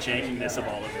about the jankiness of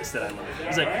all of this that I love.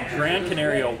 It's like Gran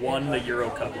Canaria won the Euro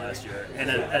Cup last year, and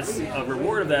as a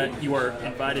reward of that, you are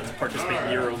invited to participate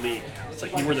in EuroLeague. It's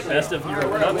like you were the best of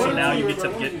Euro Cup, so now you get to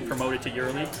get promoted to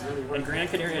EuroLeague. And Gran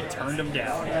Canaria turned them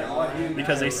down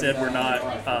because they said we're not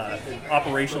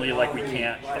operationally, like, we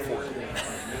can't afford it.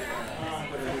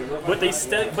 But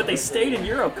they stayed in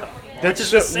Euro Cup. Which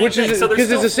is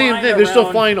because it's the same thing. They're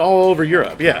still flying all over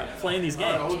Europe. Yeah, playing these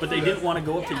games, but they didn't want to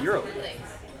go up to Europe,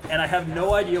 and I have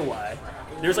no idea why.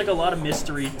 There's like a lot of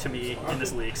mystery to me in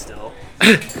this league still,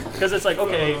 because it's like,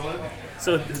 okay,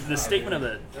 so the statement of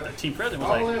the team president was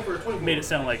like, made it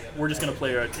sound like we're just going to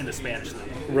play in the Spanish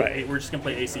league. Right. We're just going to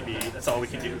play ACB. That's all we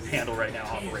can handle right now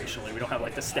operationally. We don't have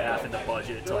like the staff and the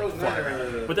budget to like fly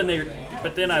around. But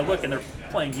then I look and they're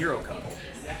playing Euro Cup.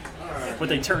 But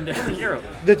they turned down Euro.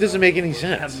 That doesn't make any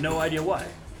sense. I have no idea why.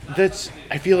 I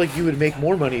feel like you would make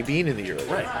more money being in the Euro.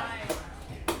 Right.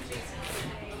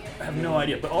 I have no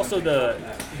idea. But also the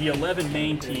 11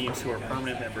 main teams who are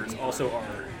permanent members also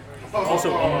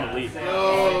own the league.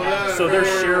 So they're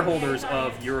shareholders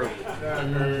of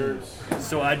EuroLeague.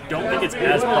 So I don't think it's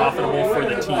as profitable for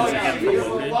the teams that get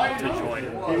promoted to join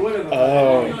it.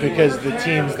 Oh, because the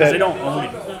teams that they don't own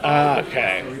it.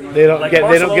 Okay. They don't like get.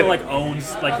 Barcelona, They don't get. Like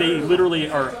owns. Like they literally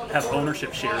have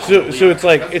ownership shares. So it's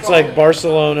like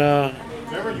Barcelona,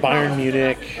 Bayern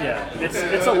Munich. Yeah,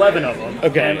 it's 11 of them.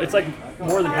 Okay. And it's like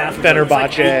more than half of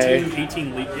Fenerbahce. them. It's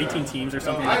like 18 teams or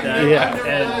something like that. Yeah.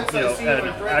 And and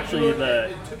actually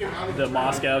the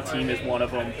Moscow team is one of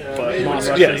them. But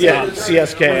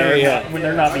CSKA. When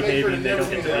they're not behaving, they don't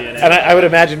get to be in it. And I would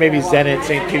imagine maybe Zenit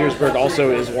St. Petersburg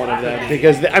also is one of them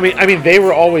because I mean they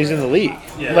were always in the league.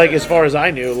 Yeah. Like as far as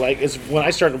I knew, like when I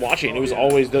started watching, it was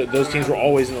always those teams were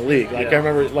always in the league. Like I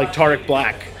remember like Tarek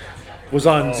Black was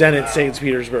on Zenit St.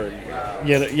 Petersburg.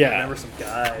 Yeah. I remember some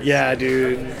guys. Yeah,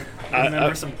 dude. I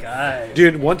remember some guys.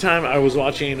 Dude, one time I was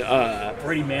watching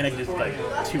Brady Manick just like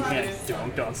two-hand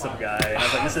dunked on some guy. And I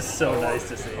was like, this is so nice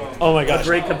to see. Oh my gosh. A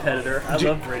great competitor. I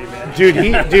love Brady Manick.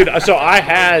 Dude, so I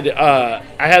had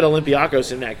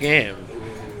Olympiakos in that game.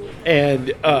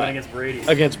 And against Brady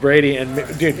and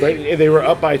dude, Brady, they were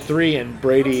up by 3 and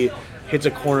Brady hits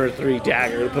a corner 3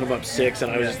 dagger to put them up 6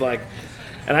 and I was just like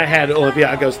and I had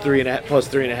Olympiakos 3.5 plus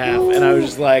 3.5, and I was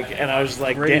just like,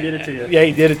 Brady did it to you. Yeah,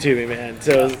 he did it to me, man.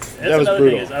 So that was brutal.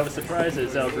 Thing is, I was surprised at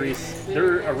Zalgiris.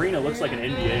 Their arena looks like an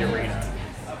NBA arena.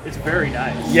 It's very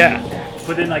nice. Yeah.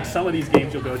 But then, like, some of these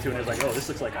games you'll go to, and it's like, oh, this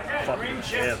looks like a fucking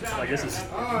gym. Like, this is...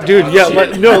 Dude, yeah,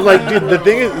 dude, the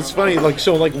thing is, it's funny, like,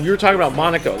 so, like, we were talking about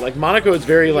Monaco. Like, Monaco is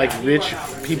very, like, rich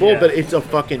people, but it's a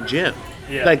fucking gym.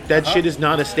 Yeah. Like, that shit is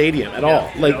not a stadium at all.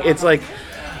 Like, it's like...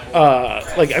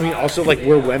 I mean, also, like,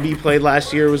 where Wemby played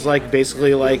last year was, like,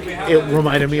 basically, like, it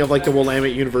reminded me of, like, the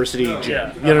Willamette University gym.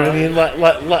 Yeah. You know what I mean?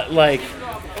 Like,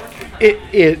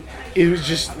 it was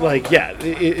just, like, yeah,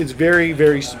 it's very,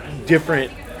 very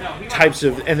different types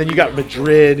of... And then you got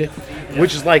Madrid,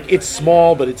 which is, like, it's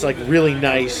small, but it's, like, really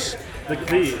nice.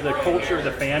 The culture,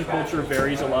 the fan culture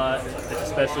varies a lot,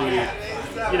 especially,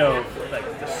 you know,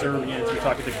 like the Serbians, we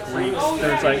talk to the Greeks,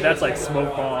 there's like, that's like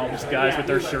smoke bombs, guys with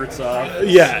their shirts off.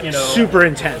 Yeah, you know, super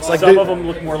intense. Like some of them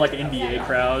look more like NBA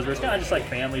crowds, where it's kind of just like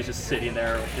families just sitting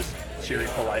there, just cheering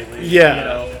politely. Yeah, you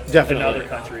know, definitely. In other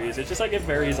countries, it's just like it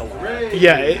varies a lot.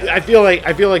 Yeah, I feel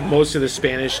like most of the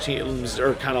Spanish teams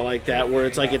are kind of like that, where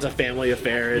it's like it's a family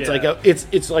affair. It's like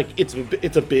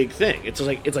it's a big thing. It's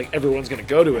like everyone's gonna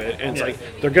go to it, and it's like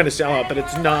they're gonna sell out, but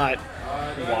it's not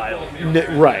wild.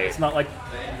 Right. It's not like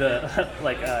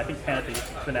I think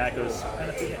Panathinaikos.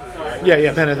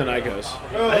 Yeah, Panathinaikos.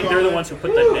 I think they're the ones who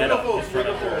put the net up in front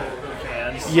of their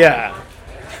fans. Yeah.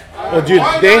 Well, dude,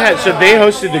 they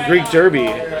hosted the Greek Derby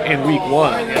in week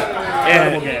 1,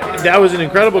 and that was an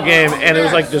incredible game. And it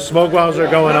was like the smoke bombs were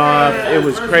going off. It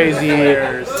was crazy.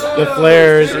 The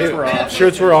flares.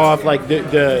 Shirts were off. Like the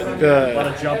a lot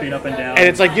of jumping up and down. And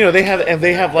it's like, you know, they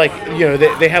have like, you know,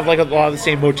 they have like a lot of the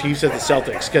same motifs as the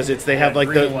Celtics, because they have like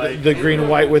the green and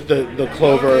white with the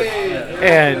clover,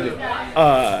 and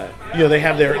you know, they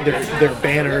have their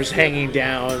banners hanging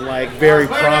down like very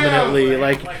prominently.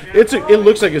 Like it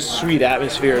looks like a sweet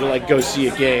atmosphere to like go see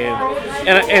a game,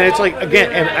 and it's like,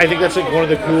 again, and I think that's like one of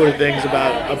the cooler things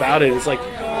about it. It's like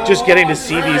just getting to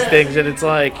see these things, and it's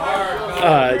like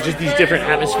just these different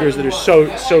atmospheres that are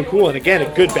so cool. And again,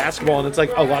 a good basketball, and it's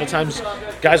like a lot of times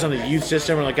guys on the youth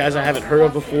system or like guys I haven't heard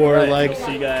of before, right, like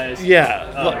see guys,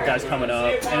 guys coming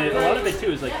up, and a lot of it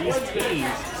too is like these teams,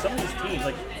 some of these teams,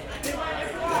 like,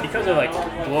 because of like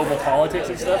global politics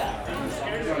and stuff,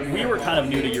 we were kind of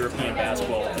new to European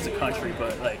basketball as a country,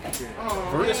 but like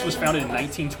Virtus was founded in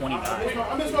 1929.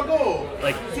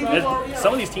 Like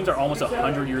some of these teams are almost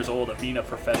 100 years old of being a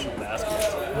professional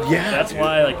basketball. Yeah, that's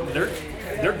why like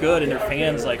they're good, and their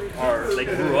fans like they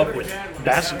grew up with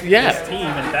this team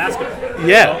and basketball.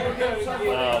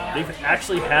 Yeah, they've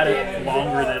actually had it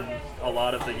longer than a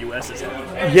lot of the U.S.'s.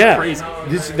 Yeah, crazy.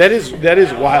 That is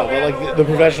wild. Like the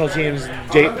professional teams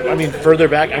date. I mean, further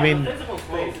back. I mean, our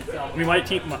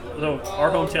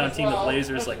hometown team, the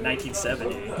Blazers, like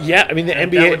 1970. Yeah, I mean the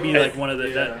NBA. That would be like one of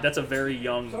the. That's a very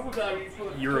young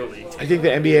EuroLeague team. I think the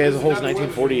NBA as a whole is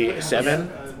 1947.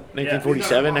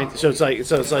 1947. So it's like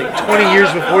 20 years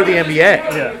before the NBA.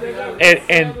 Yeah.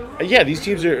 And yeah, these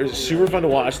teams are super fun to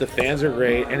watch. The fans are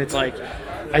great, and it's like,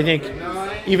 I think,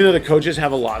 even though the coaches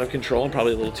have a lot of control and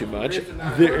probably a little too much,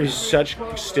 there is such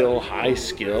still high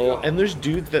skill. And there's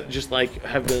dudes that just like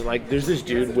have been like, there's this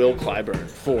dude Will Clyburn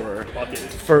for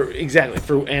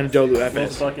Anadolu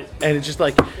Efes, and it's just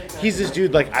like he's this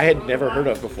dude like I had never heard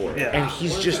of before, and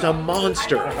he's just a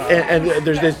monster. And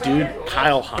there's this dude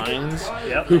Kyle Hines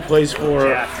who plays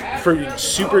for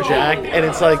super jacked, and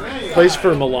it's like plays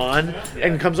for Milan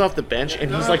and comes off the bench,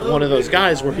 and he's like one of those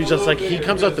guys where he's just like he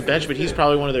comes off the bench, but he's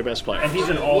probably one of their best players. And he's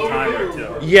an all-timer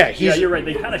too. Yeah, you're right.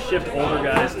 They kind of shift older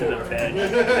guys to the bench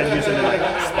and use them in like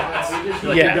spots.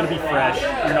 You're going to be fresh.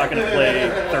 You're not going to play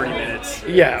 30 minutes.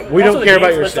 Yeah, we don't care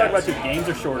about your stats. Let's talk about the games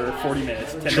are shorter, 40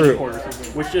 minutes, 10-minute quarters,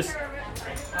 which just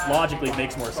logically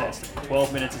makes more sense to me.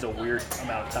 12 minutes is a weird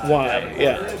amount of time. Why?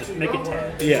 Yeah. Just make it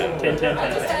 10. Yeah. 10.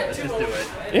 Let's just do it.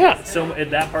 Yeah. So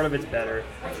that part of it's better.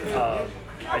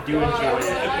 I do enjoy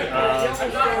it.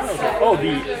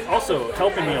 Also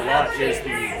helping me a lot is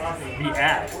the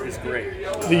ad is great.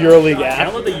 The EuroLeague ad?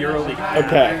 Download the EuroLeague ad.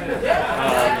 Okay.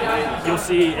 You'll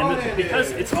see,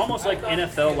 because it's almost like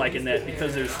NFL, like in that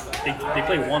because they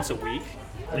play once a week.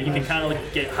 That you can kind of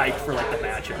like get hyped for like the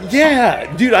matchups. Yeah,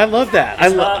 dude, I love that.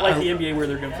 It's not like the NBA where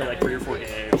they're going to play like 3 or 4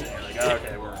 games and you're like, oh,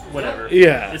 okay, whatever.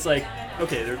 Yeah. It's like,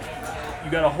 okay, you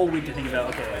got a whole week to think about.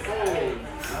 Okay,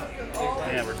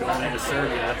 man, we're going into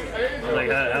Serbia.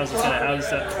 Like, how's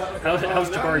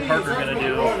Jabari Parker gonna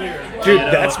do? Dude,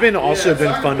 that's been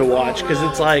fun to watch because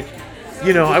it's like,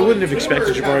 I wouldn't have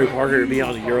expected Jabari Parker to be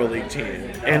on a EuroLeague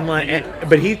team,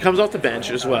 but he comes off the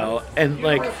bench as well, and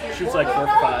like shoots like 4 for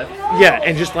 5. Yeah,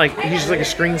 and just like he's just like a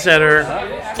screen setter,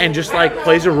 and just like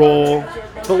plays a role.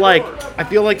 But like, I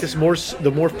feel like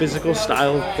the more physical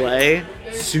style of play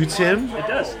suits him. It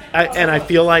does. I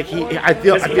feel like he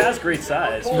has great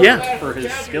size. For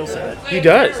his skill set. He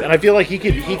does, and I feel like he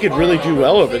could really do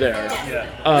well over there. Yeah.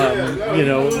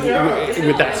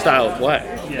 With that style of play.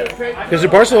 Yeah. Because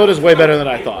Barcelona's way better than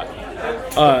I thought.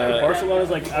 Barcelona's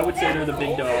like, I would say they're the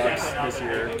big dogs this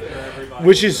year.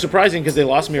 Which is surprising because they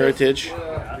lost Mirotic.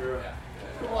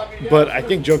 But I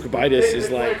think Djokovic is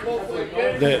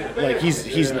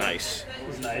he's nice.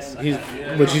 He's nice.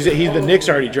 The Knicks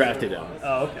already drafted him.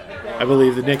 Oh, okay. I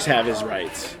believe the Knicks have his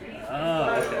rights.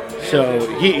 Oh,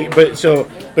 okay. But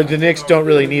the Knicks don't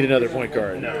really need another point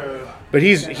guard. No. But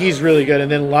he's really good.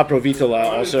 And then La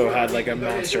Provitola also had like a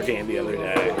monster game the other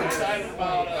day.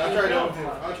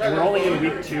 We're only in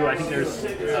week 2. I think there's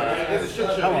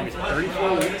how long is it?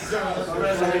 34 weeks or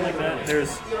something like that.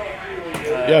 There's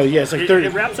it's like 30.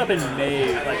 It wraps up in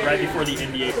May, like right before the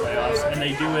NBA playoffs, and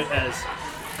they do it as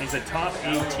I think the top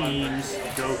 8 teams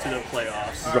go to the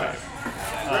playoffs. Right.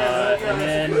 And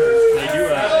then they do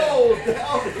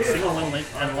a single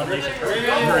elimination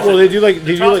tournament. Well, the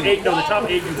top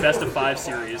 8 do best of 5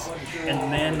 series,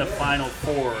 and then the final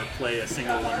 4 play a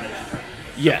single elimination tournament.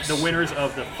 Yes. The winners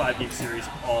of the 5-game series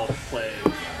all play.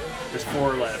 There's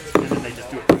 4 left, and then they just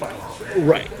do it for Final Four.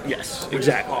 Right. Yes.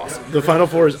 Exactly. Awesome. The Final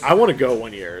Four is. I want to go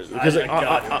one year because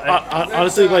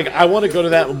honestly, like I want to go to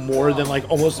that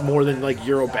almost more than like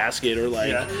EuroBasket or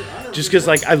just because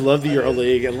like I love the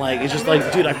EuroLeague and like it's just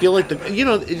like dude, I feel like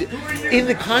in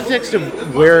the context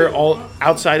of where all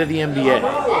outside of the NBA,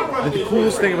 the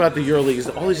coolest thing about the EuroLeague is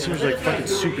that all these teams are like fucking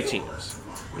super teams.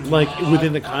 Like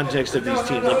within the context of these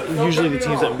teams, like usually the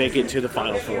teams that make it to the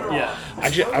Final Four. Yeah.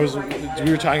 Actually, we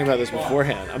were talking about this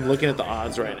beforehand. I'm looking at the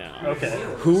odds right now. Okay.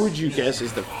 Who would you guess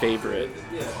is the favorite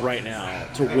right now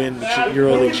to win the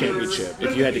EuroLeague championship?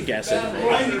 If you had to guess it,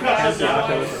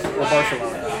 Olympiacos or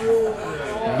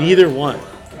Barcelona? Neither one.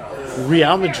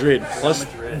 Real Madrid plus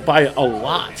by a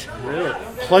lot. Really?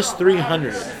 Plus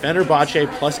 300. Fenerbahce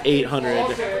plus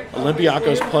 800.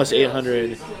 Olympiacos plus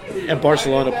 800. And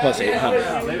Barcelona plus 800.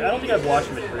 I don't think I've watched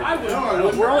Madrid.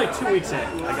 We're only 2 weeks in.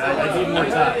 I need more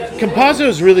time. Campazzo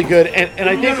is really good, and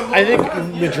I think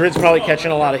Madrid's probably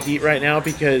catching a lot of heat right now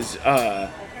because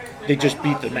they just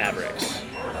beat the Mavericks.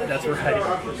 That's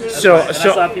right. So I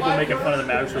saw people making fun of the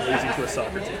Mavericks for losing to a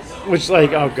soccer team. Which,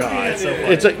 like, oh god, It's so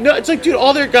funny. it's like, dude,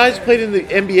 all their guys played in the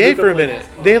NBA for a minute.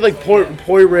 They had like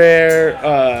Poirier,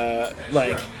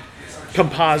 like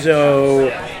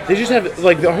Campazzo. They just have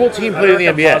like the whole team played in the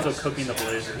NBA. Campazzo cooking the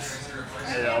Blazers.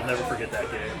 Yeah, I'll never forget that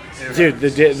game. Dude,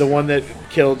 the one that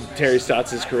killed Terry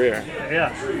Stotts' career.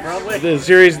 Yeah, probably. The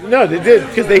series, no, they did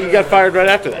because they got fired right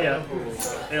after that. Yeah.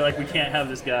 They're like, we can't have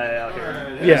this guy out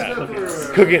here. Yeah,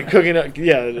 cooking up.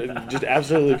 Yeah, just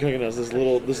absolutely cooking us. This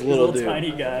little dude.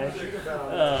 Tiny guy.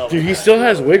 Dude, he still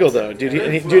has wiggle though, dude.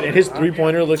 And his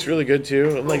 3-pointer looks really good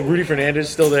too. Like Rudy Fernandez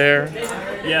is still there.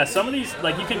 Yeah, some of these,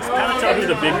 like, you can kind of tell who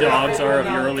the big dogs are of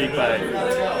EuroLeague by,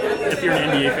 if you're an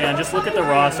NBA fan, just look at the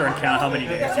roster and count how many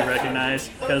names you recognize.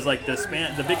 Because like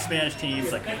the big Spanish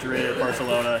teams like Madrid,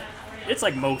 Barcelona. It's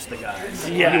like most of the guys.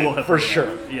 Yeah, for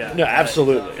sure. Yeah. No,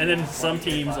 absolutely. And then some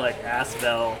teams like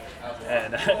Asvel,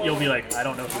 and you'll be like, I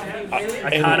don't know who.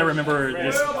 I kind of remember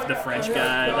the French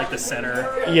guy, like the center,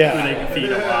 who they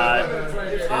feed a lot.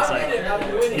 It's like,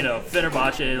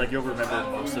 Fenerbahce, like you'll remember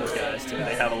most of those guys too.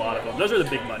 They have a lot of them. Those are the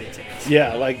big money teams.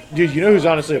 Yeah, like, dude, you know who's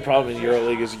honestly a problem in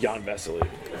EuroLeague is Jan Vesely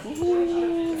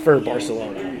for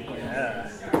Barcelona. Yeah.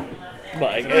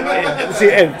 Like,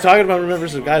 and talking about remember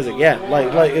some guys again.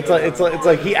 Like it's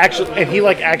like he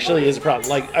actually is a problem.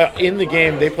 Like in the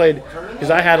game they played, because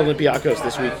I had Olympiacos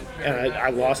this week and I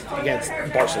lost against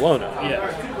Barcelona.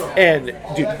 Yeah. And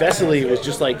dude, Vesely was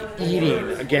just like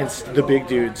eating against the big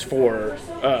dudes for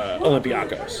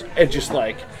Olympiacos and just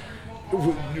like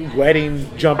wetting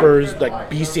jumpers, like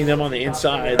beasting them on the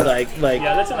inside. Like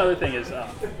yeah, that's another thing is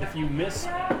if you miss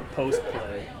post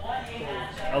play.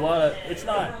 A lot of it's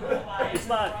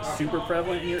not super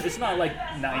prevalent here. It's not like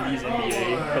 90s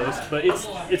NBA post, but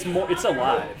it's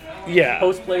alive. Yeah.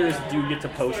 Post players do get to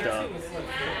post up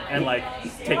and like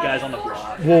take guys on the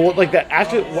block. Well, like that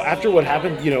after what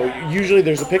happened, usually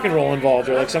there's a pick and roll involved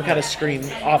or like some kind of screen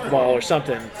off ball or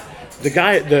something. The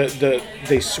guy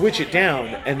they switch it down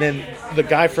and then the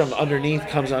guy from underneath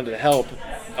comes on to help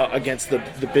against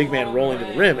the big man rolling to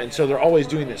the rim, and so they're always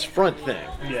doing this front thing.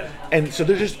 Yeah. And so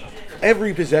they're just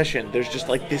every possession, there's just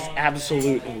like this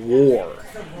absolute war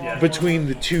between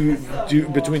the two,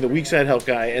 between the weak side help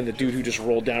guy and the dude who just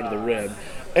rolled down to the rim,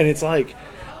 and it's like,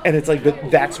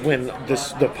 but that's when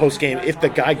the post game, if the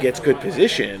guy gets good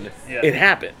position, it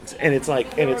happens, and it's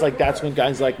like that's when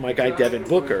guys like my guy Devin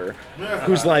Booker,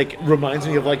 who's like reminds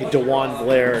me of like a DeJuan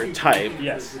Blair type,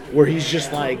 where he's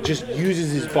just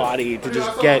uses his body to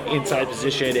just get inside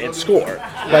position and score,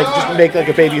 like just make like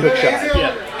a baby hook shot,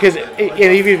 because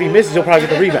even if he misses, he'll probably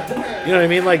get the rebound. You know what I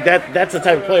mean? Like that's the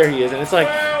type of player he is, and it's like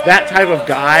that type of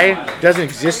guy doesn't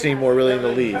exist anymore really in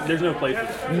the league. There's no place for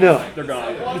them. No, they're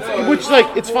gone. Which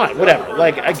like it's fine, whatever.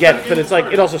 Like I get it, but it's like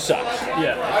it also sucks.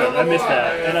 Yeah, I missed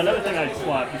that. And another thing I just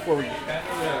want before we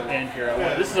end here,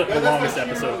 this is the longest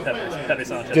episode of Pepe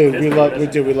Sanchez. Dude, we love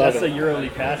That's it. the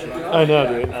EuroLeague passion. I know,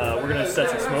 dude. We're gonna set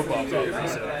some smoke bombs out pretty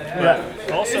soon.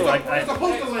 But also,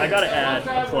 I gotta add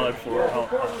a plug for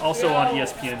also on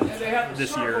ESPN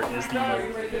this year is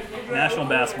the National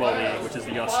Basketball League, which is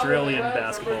the Australian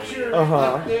Basketball League.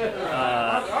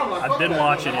 I've been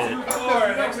watching it.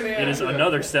 It is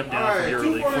another step down from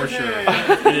EuroLeague for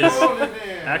sure. It is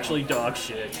actually dog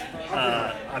shit.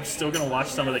 I'm still gonna watch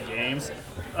some of the games.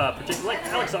 Particularly like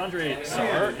Alexandre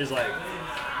Sarr is like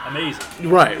amazing.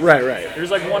 Right.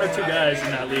 There's like one or two guys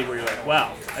in that league where you're like,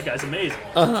 wow, that guy's amazing.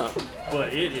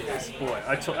 But it is, boy.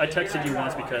 I texted you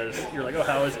once because you're like, oh,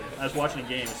 how is it? I was watching a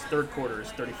game. His third quarter is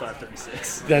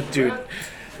 35-36. That dude.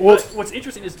 Well, what's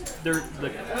interesting is the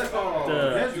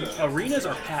arenas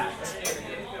are packed.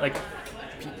 Like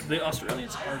the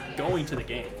Australians are going to the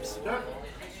games.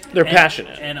 They're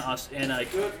passionate. And like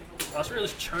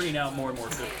Australia's churning out more and more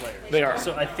good players. They are.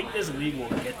 So I think this league will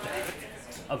get that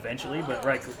eventually. But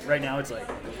right now it's like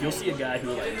you'll see a guy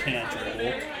who like can't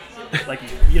dribble. Like,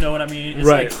 you know what I mean? It's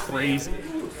like crazy.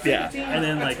 Yeah. And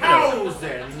then like I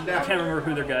can't remember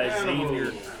who their guy is.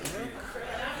 Xavier.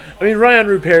 I mean, Ryan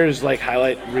Rupert's like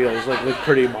highlight reels like look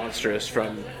pretty monstrous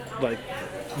from like.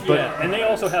 But and they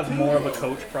also have more of a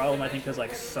coach problem, I think, because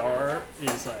like Sarr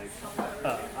is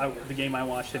like the game I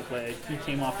watched him play. He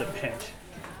came off the bench,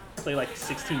 played like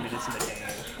 16 minutes in the game,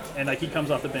 and like he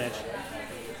comes off the bench,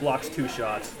 blocks 2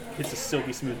 shots, hits a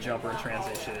silky smooth jumper in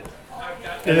transition,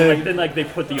 and then they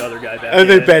put the other guy back. And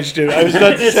they benched him. I was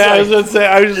about to say.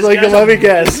 I was just like, let me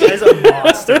guess. This guy's a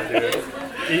monster, dude.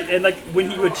 And like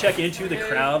when he would check into, the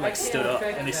crowd like stood up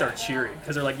and they started cheering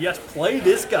because they're like, "Yes, play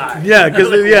this guy." Yeah,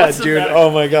 because dude.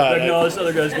 Oh my god. Like, no, this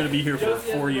other guy's gonna be here for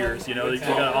 4 years. You know, we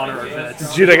gotta honor our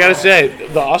vets. Dude, I gotta say,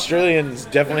 the Australians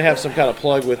definitely have some kind of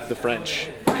plug with the French.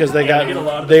 because they got get a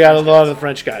lot of they the got a French lot of the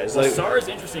French guys. Like, Sarr is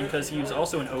interesting because he was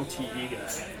also an OTE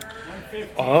guy.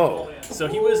 oh, So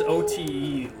he was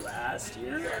OTE last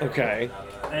year, okay,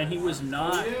 and he was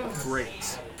not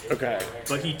great. okay,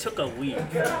 But he took a leap,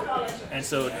 and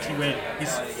so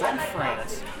he's from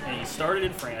France, and he started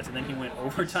in France, and then he went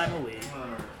overtime league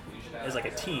as like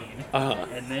a teen,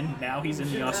 and then now he's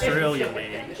in the Australia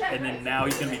League, and then now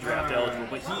he's going to be draft eligible.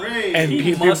 But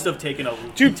he must have taken a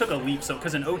leap. He took a leap, so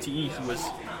because in OTE he was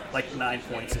like 9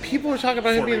 points. People were talking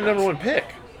about him being the number 1 pick.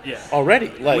 Yeah. Already,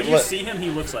 like when you see him, he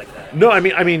looks like that. No, I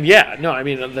mean, yeah, no, I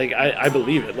mean, like I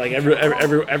believe it. Like everyone.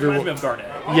 Reminds me of Garnett.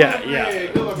 Yeah.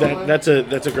 That's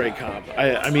a great comp.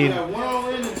 I mean,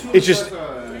 it's just.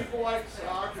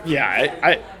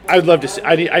 Yeah, I'd love to see.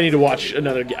 I need to watch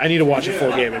another. I need to watch a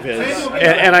full game of his,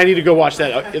 and I need to go watch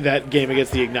that game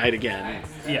against the Ignite again.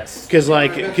 Yes. Because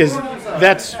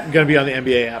that's gonna be on the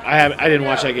NBA app. I didn't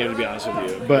watch that game, to be honest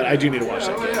with you, but I do need to watch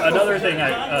that game. Another thing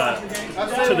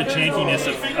to the jankiness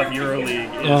of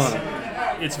EuroLeague is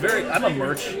it's very. I'm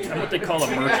what they call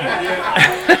a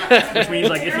merchant, which means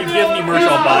like if you give me merch,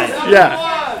 I'll buy it.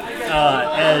 Yeah.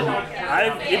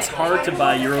 It's hard to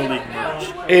buy EuroLeague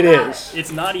merch. It is.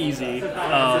 It's not easy.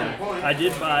 I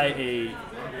did buy a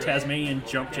Tasmanian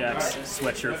Jump Jacks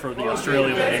sweatshirt for the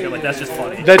Australia League. I'm like, that's just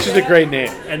funny. That's just a great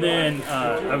name. And then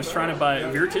I was trying to buy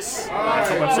Virtus. I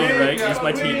hope I'm saying it right. It's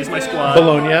my team. It's my squad.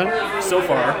 Bologna. So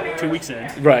far, 2 weeks in.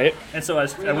 Right. And so I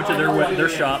went to their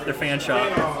shop, their fan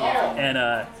shop, and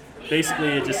basically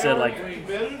it just said like,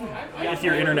 if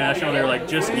you're international, they're like,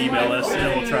 just email us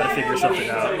and we'll try to figure something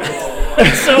out.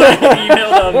 So I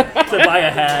emailed them to buy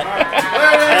a hat,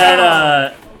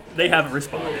 and they haven't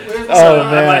responded. So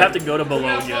I might have to go to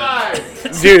Bologna.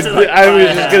 Dude,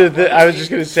 I was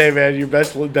just gonna say, man, your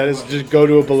best bet is just go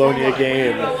to a Bologna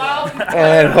game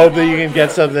and hope that you can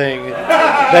get something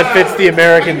that fits the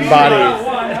American body.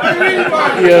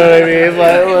 You know what I mean?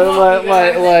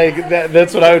 Like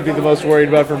that's what I would be the most worried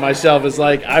about for myself. Is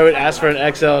like I would ask for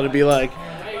an XL and it'd be like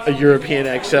a European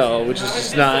XL, which is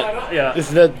just not. Yeah.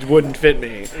 That wouldn't fit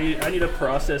me. I need a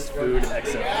processed food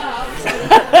XL.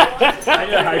 I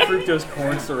need a high fructose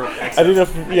corn syrup XL.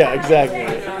 Yeah, exactly.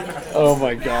 Oh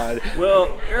my God.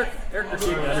 Well, Erik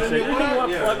Garcia, anything you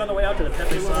want to plug on the way out to the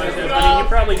Pepe Sonic? I mean, you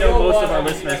probably know most of our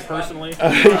listeners personally.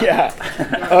 Yeah.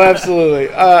 Oh,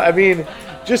 absolutely. I mean.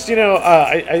 Just,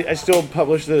 I still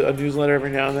publish a newsletter every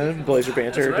now and then,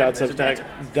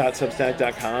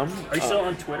 blazerbanter.substack.com. Are you still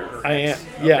on Twitter? I am.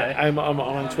 Yeah, okay. I'm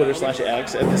on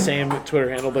Twitter/X at the same Twitter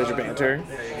handle, Blazer Banter.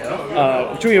 There you go.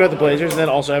 I'm tweeting about the Blazers, and then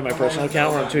also I have my personal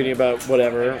account where I'm tweeting about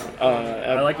whatever.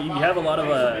 I like it. You have a lot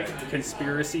of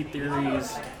conspiracy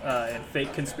theories and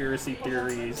fake conspiracy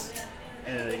theories,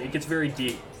 and it gets very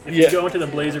deep. If you go into the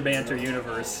Blazer Banter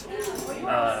universe,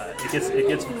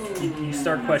 you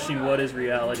start questioning what is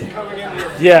reality.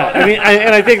 Yeah, I mean,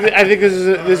 I think this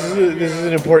is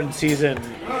an important season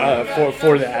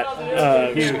for that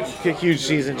huge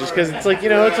season, just because it's like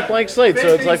it's a blank slate, so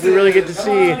it's like we really get to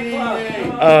see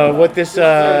what this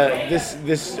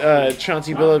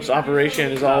Chauncey Billups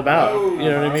operation is all about.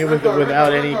 You know what I mean?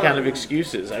 Without any kind of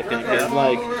excuses, I think. And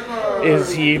like,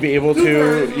 is he able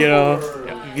to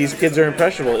these kids are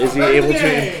impressionable. Is he able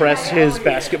to impress his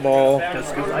basketball? I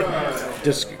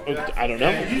don't know.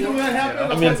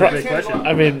 I mean, that's a great question.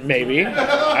 I mean, maybe.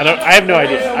 I have no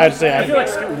idea. I'd say I feel like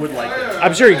Scoot would like it.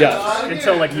 I'm sure he does.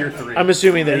 Until like year 3. I'm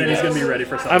assuming that and then he's going to be ready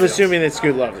for something. I'm assuming that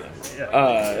Scoot loves him.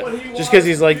 Just because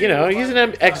he's like, he's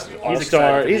an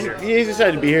ex-all-star. He's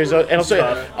excited to be here. So, and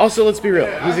also, let's be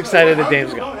real. He's excited that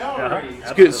Dame's gone.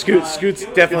 Scoot's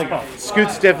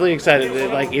definitely excited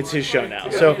that like it's his show now.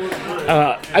 So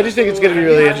I just think it's going to be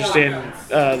really interesting.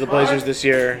 The Blazers this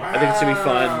year. I think it's going to be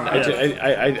fun.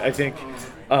 I think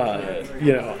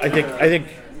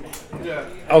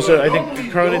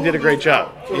Cronin did a great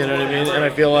job. You know what I mean? And I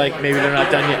feel like maybe they're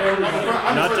not done yet.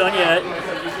 Not done yet.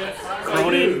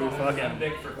 Cronin fucking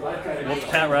whooped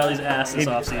Pat Riley's ass this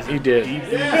offseason. He did.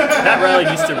 Pat Riley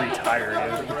needs to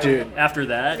retire, dude. After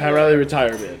that, Pat Riley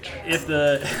retire, bitch.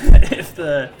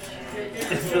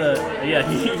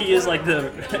 He is like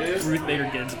the Ruth Bader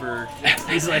Ginsburg.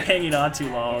 He's like hanging on too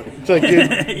long. It's like,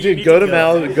 dude, go to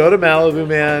Malibu,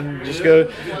 man. Just go.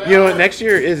 You know what? Next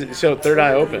year is Third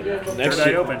Eye Open.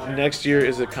 Next year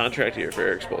is a contract year for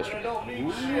Erik Spoelstra.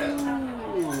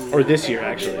 Or this year,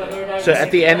 actually. So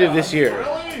at the end of this year,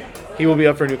 he will be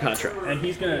up for a new contract. And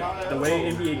he's going to, the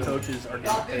way NBA coaches are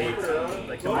getting paid,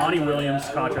 like the Monty Williams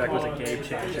contract was a game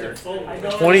changer.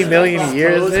 $20 million a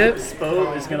year, isn't it?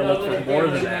 Spo is going to look for more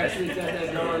than that,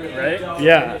 right?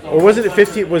 Yeah. Or was it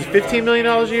 15? Was $15 million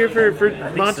a year for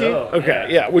Monty? So. Okay,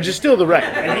 yeah, which is still the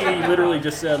record. And he literally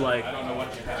just said, like,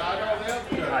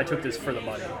 I took this for the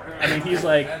money. I mean, he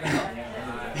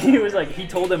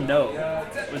told them no.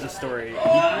 Was a story. He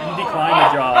declined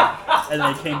the job, and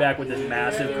then he came back with this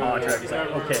massive contract. He's like,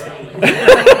 okay.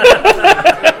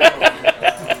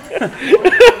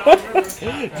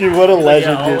 Dude, what a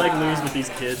legend! Yeah, I'll lose with these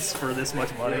kids for this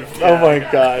much money. Yeah. Oh my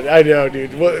god, I know,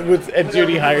 dude. And dude,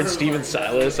 he hired Steven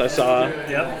Silas. I saw.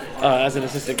 Yep. As an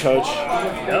assistant coach.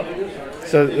 Yep.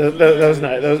 So that was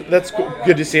nice. That's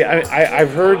good to see.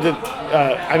 I've heard that.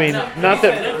 Not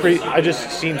that. I just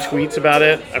seen tweets about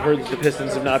it. I've heard that the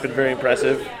Pistons have not been very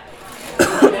impressive.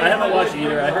 I haven't watched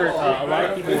either. I heard a lot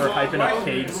of people were hyping up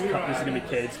Cade's. This is gonna be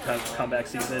Cade's comeback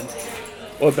season.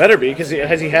 Well, it better be because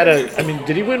has he had a? I mean,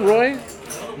 did he win Roy?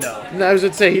 No. No, I was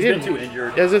gonna say he didn't. He's been too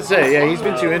injured. I was gonna say, yeah, he's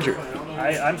been too injured.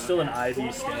 I'm still an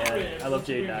Ivy stan. I love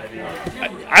Jaden Ivey.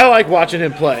 I like watching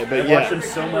him play, but I watched him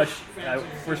so much.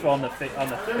 First of all, on the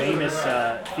famous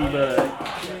FIBA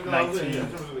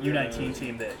U19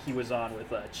 team that he was on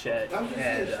with Chet and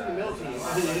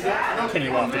Kenny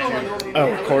Lofton Jr.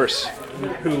 Oh, of course.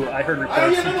 Who I heard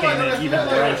reports he came in even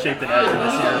more out of shape than ever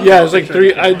this year. Yeah, it was like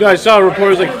I saw a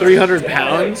report. It was like 300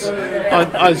 pounds.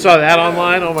 I saw that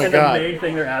online. Oh my god. The main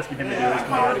thing they're asking him to do is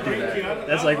not do that.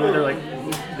 That's like where they're like,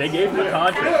 they gave him a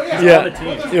contract. He's on the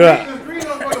team. Yeah.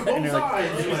 And they're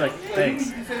like, he's like,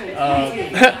 thanks.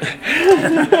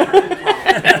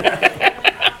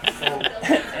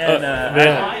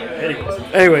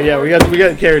 Anyway, yeah, we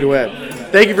got carried away.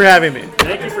 Thank you for having me.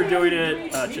 Thank you for doing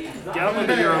it. Download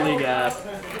the EuroLeague app.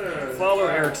 Follow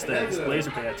Eric's things,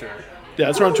 Blazer Banter. Yeah,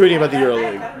 that's where I'm tweeting about the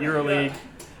EuroLeague. EuroLeague.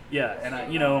 Yeah, and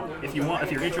if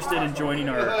you're interested in joining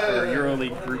our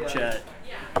EuroLeague group chat,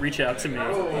 reach out to me.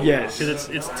 Yes. Because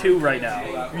it's 2 right now.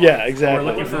 Yeah, exactly.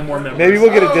 We're looking for more members. Maybe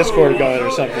we'll get a Discord going or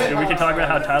something. And we can talk about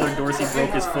how Tyler Dorsey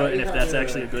broke his foot and if that's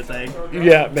actually a good thing.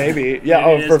 Yeah, maybe. Yeah,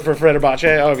 maybe for Fred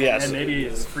Abache? Oh, yes. And maybe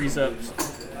it frees up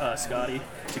Scotty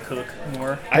to cook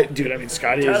more.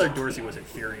 Scotty Tyler Dorsey was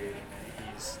infuriating.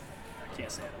 I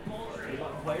can't stand him.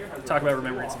 Talk about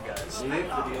remembering some guys.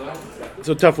 It's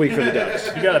a tough week for the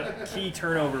Ducks. He got a key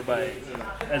turnover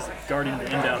as guarding the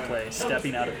inbound play,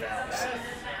 stepping out of bounds.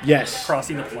 Yes.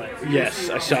 Crossing the plane. Yes,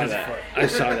 I saw that.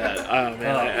 Oh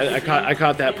man, I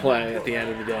caught that play at the end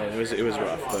of the day. It was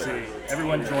rough. But.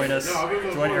 Everyone join us.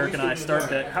 Join Eric and I. Start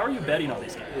bet. How are you betting on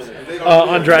these games?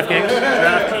 On DraftKings.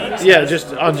 DraftKings. Yeah,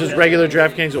 just regular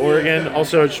DraftKings Oregon.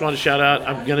 Also, I just want to shout out.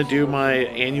 I'm gonna do my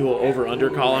annual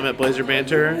over/under column at Blazer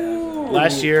Banter.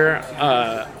 Last year,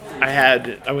 I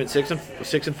went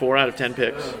 6-4 out of 10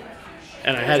 picks.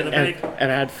 And I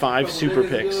had 5 super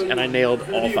picks, and I nailed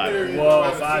all 5 of them.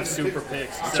 Whoa, 5 super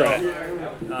picks. That's so, right.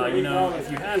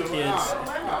 If you have kids,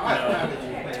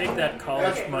 take that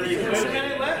college money you've been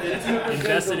saving,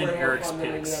 invest it in Eric's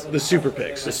picks. The super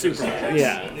picks. The super picks.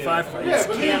 Yeah. 5 picks.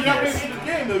 Can't miss.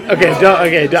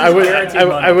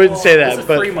 I wouldn't say that,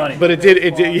 but free money. But it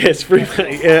did. Yes, free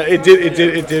money. It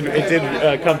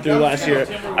did come through last year.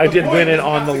 I did win it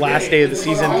on the last day of the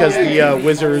season because the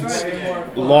Wizards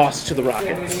lost to the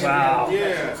Rockets. Wow.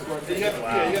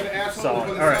 Solid.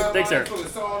 All right. Thanks, Eric.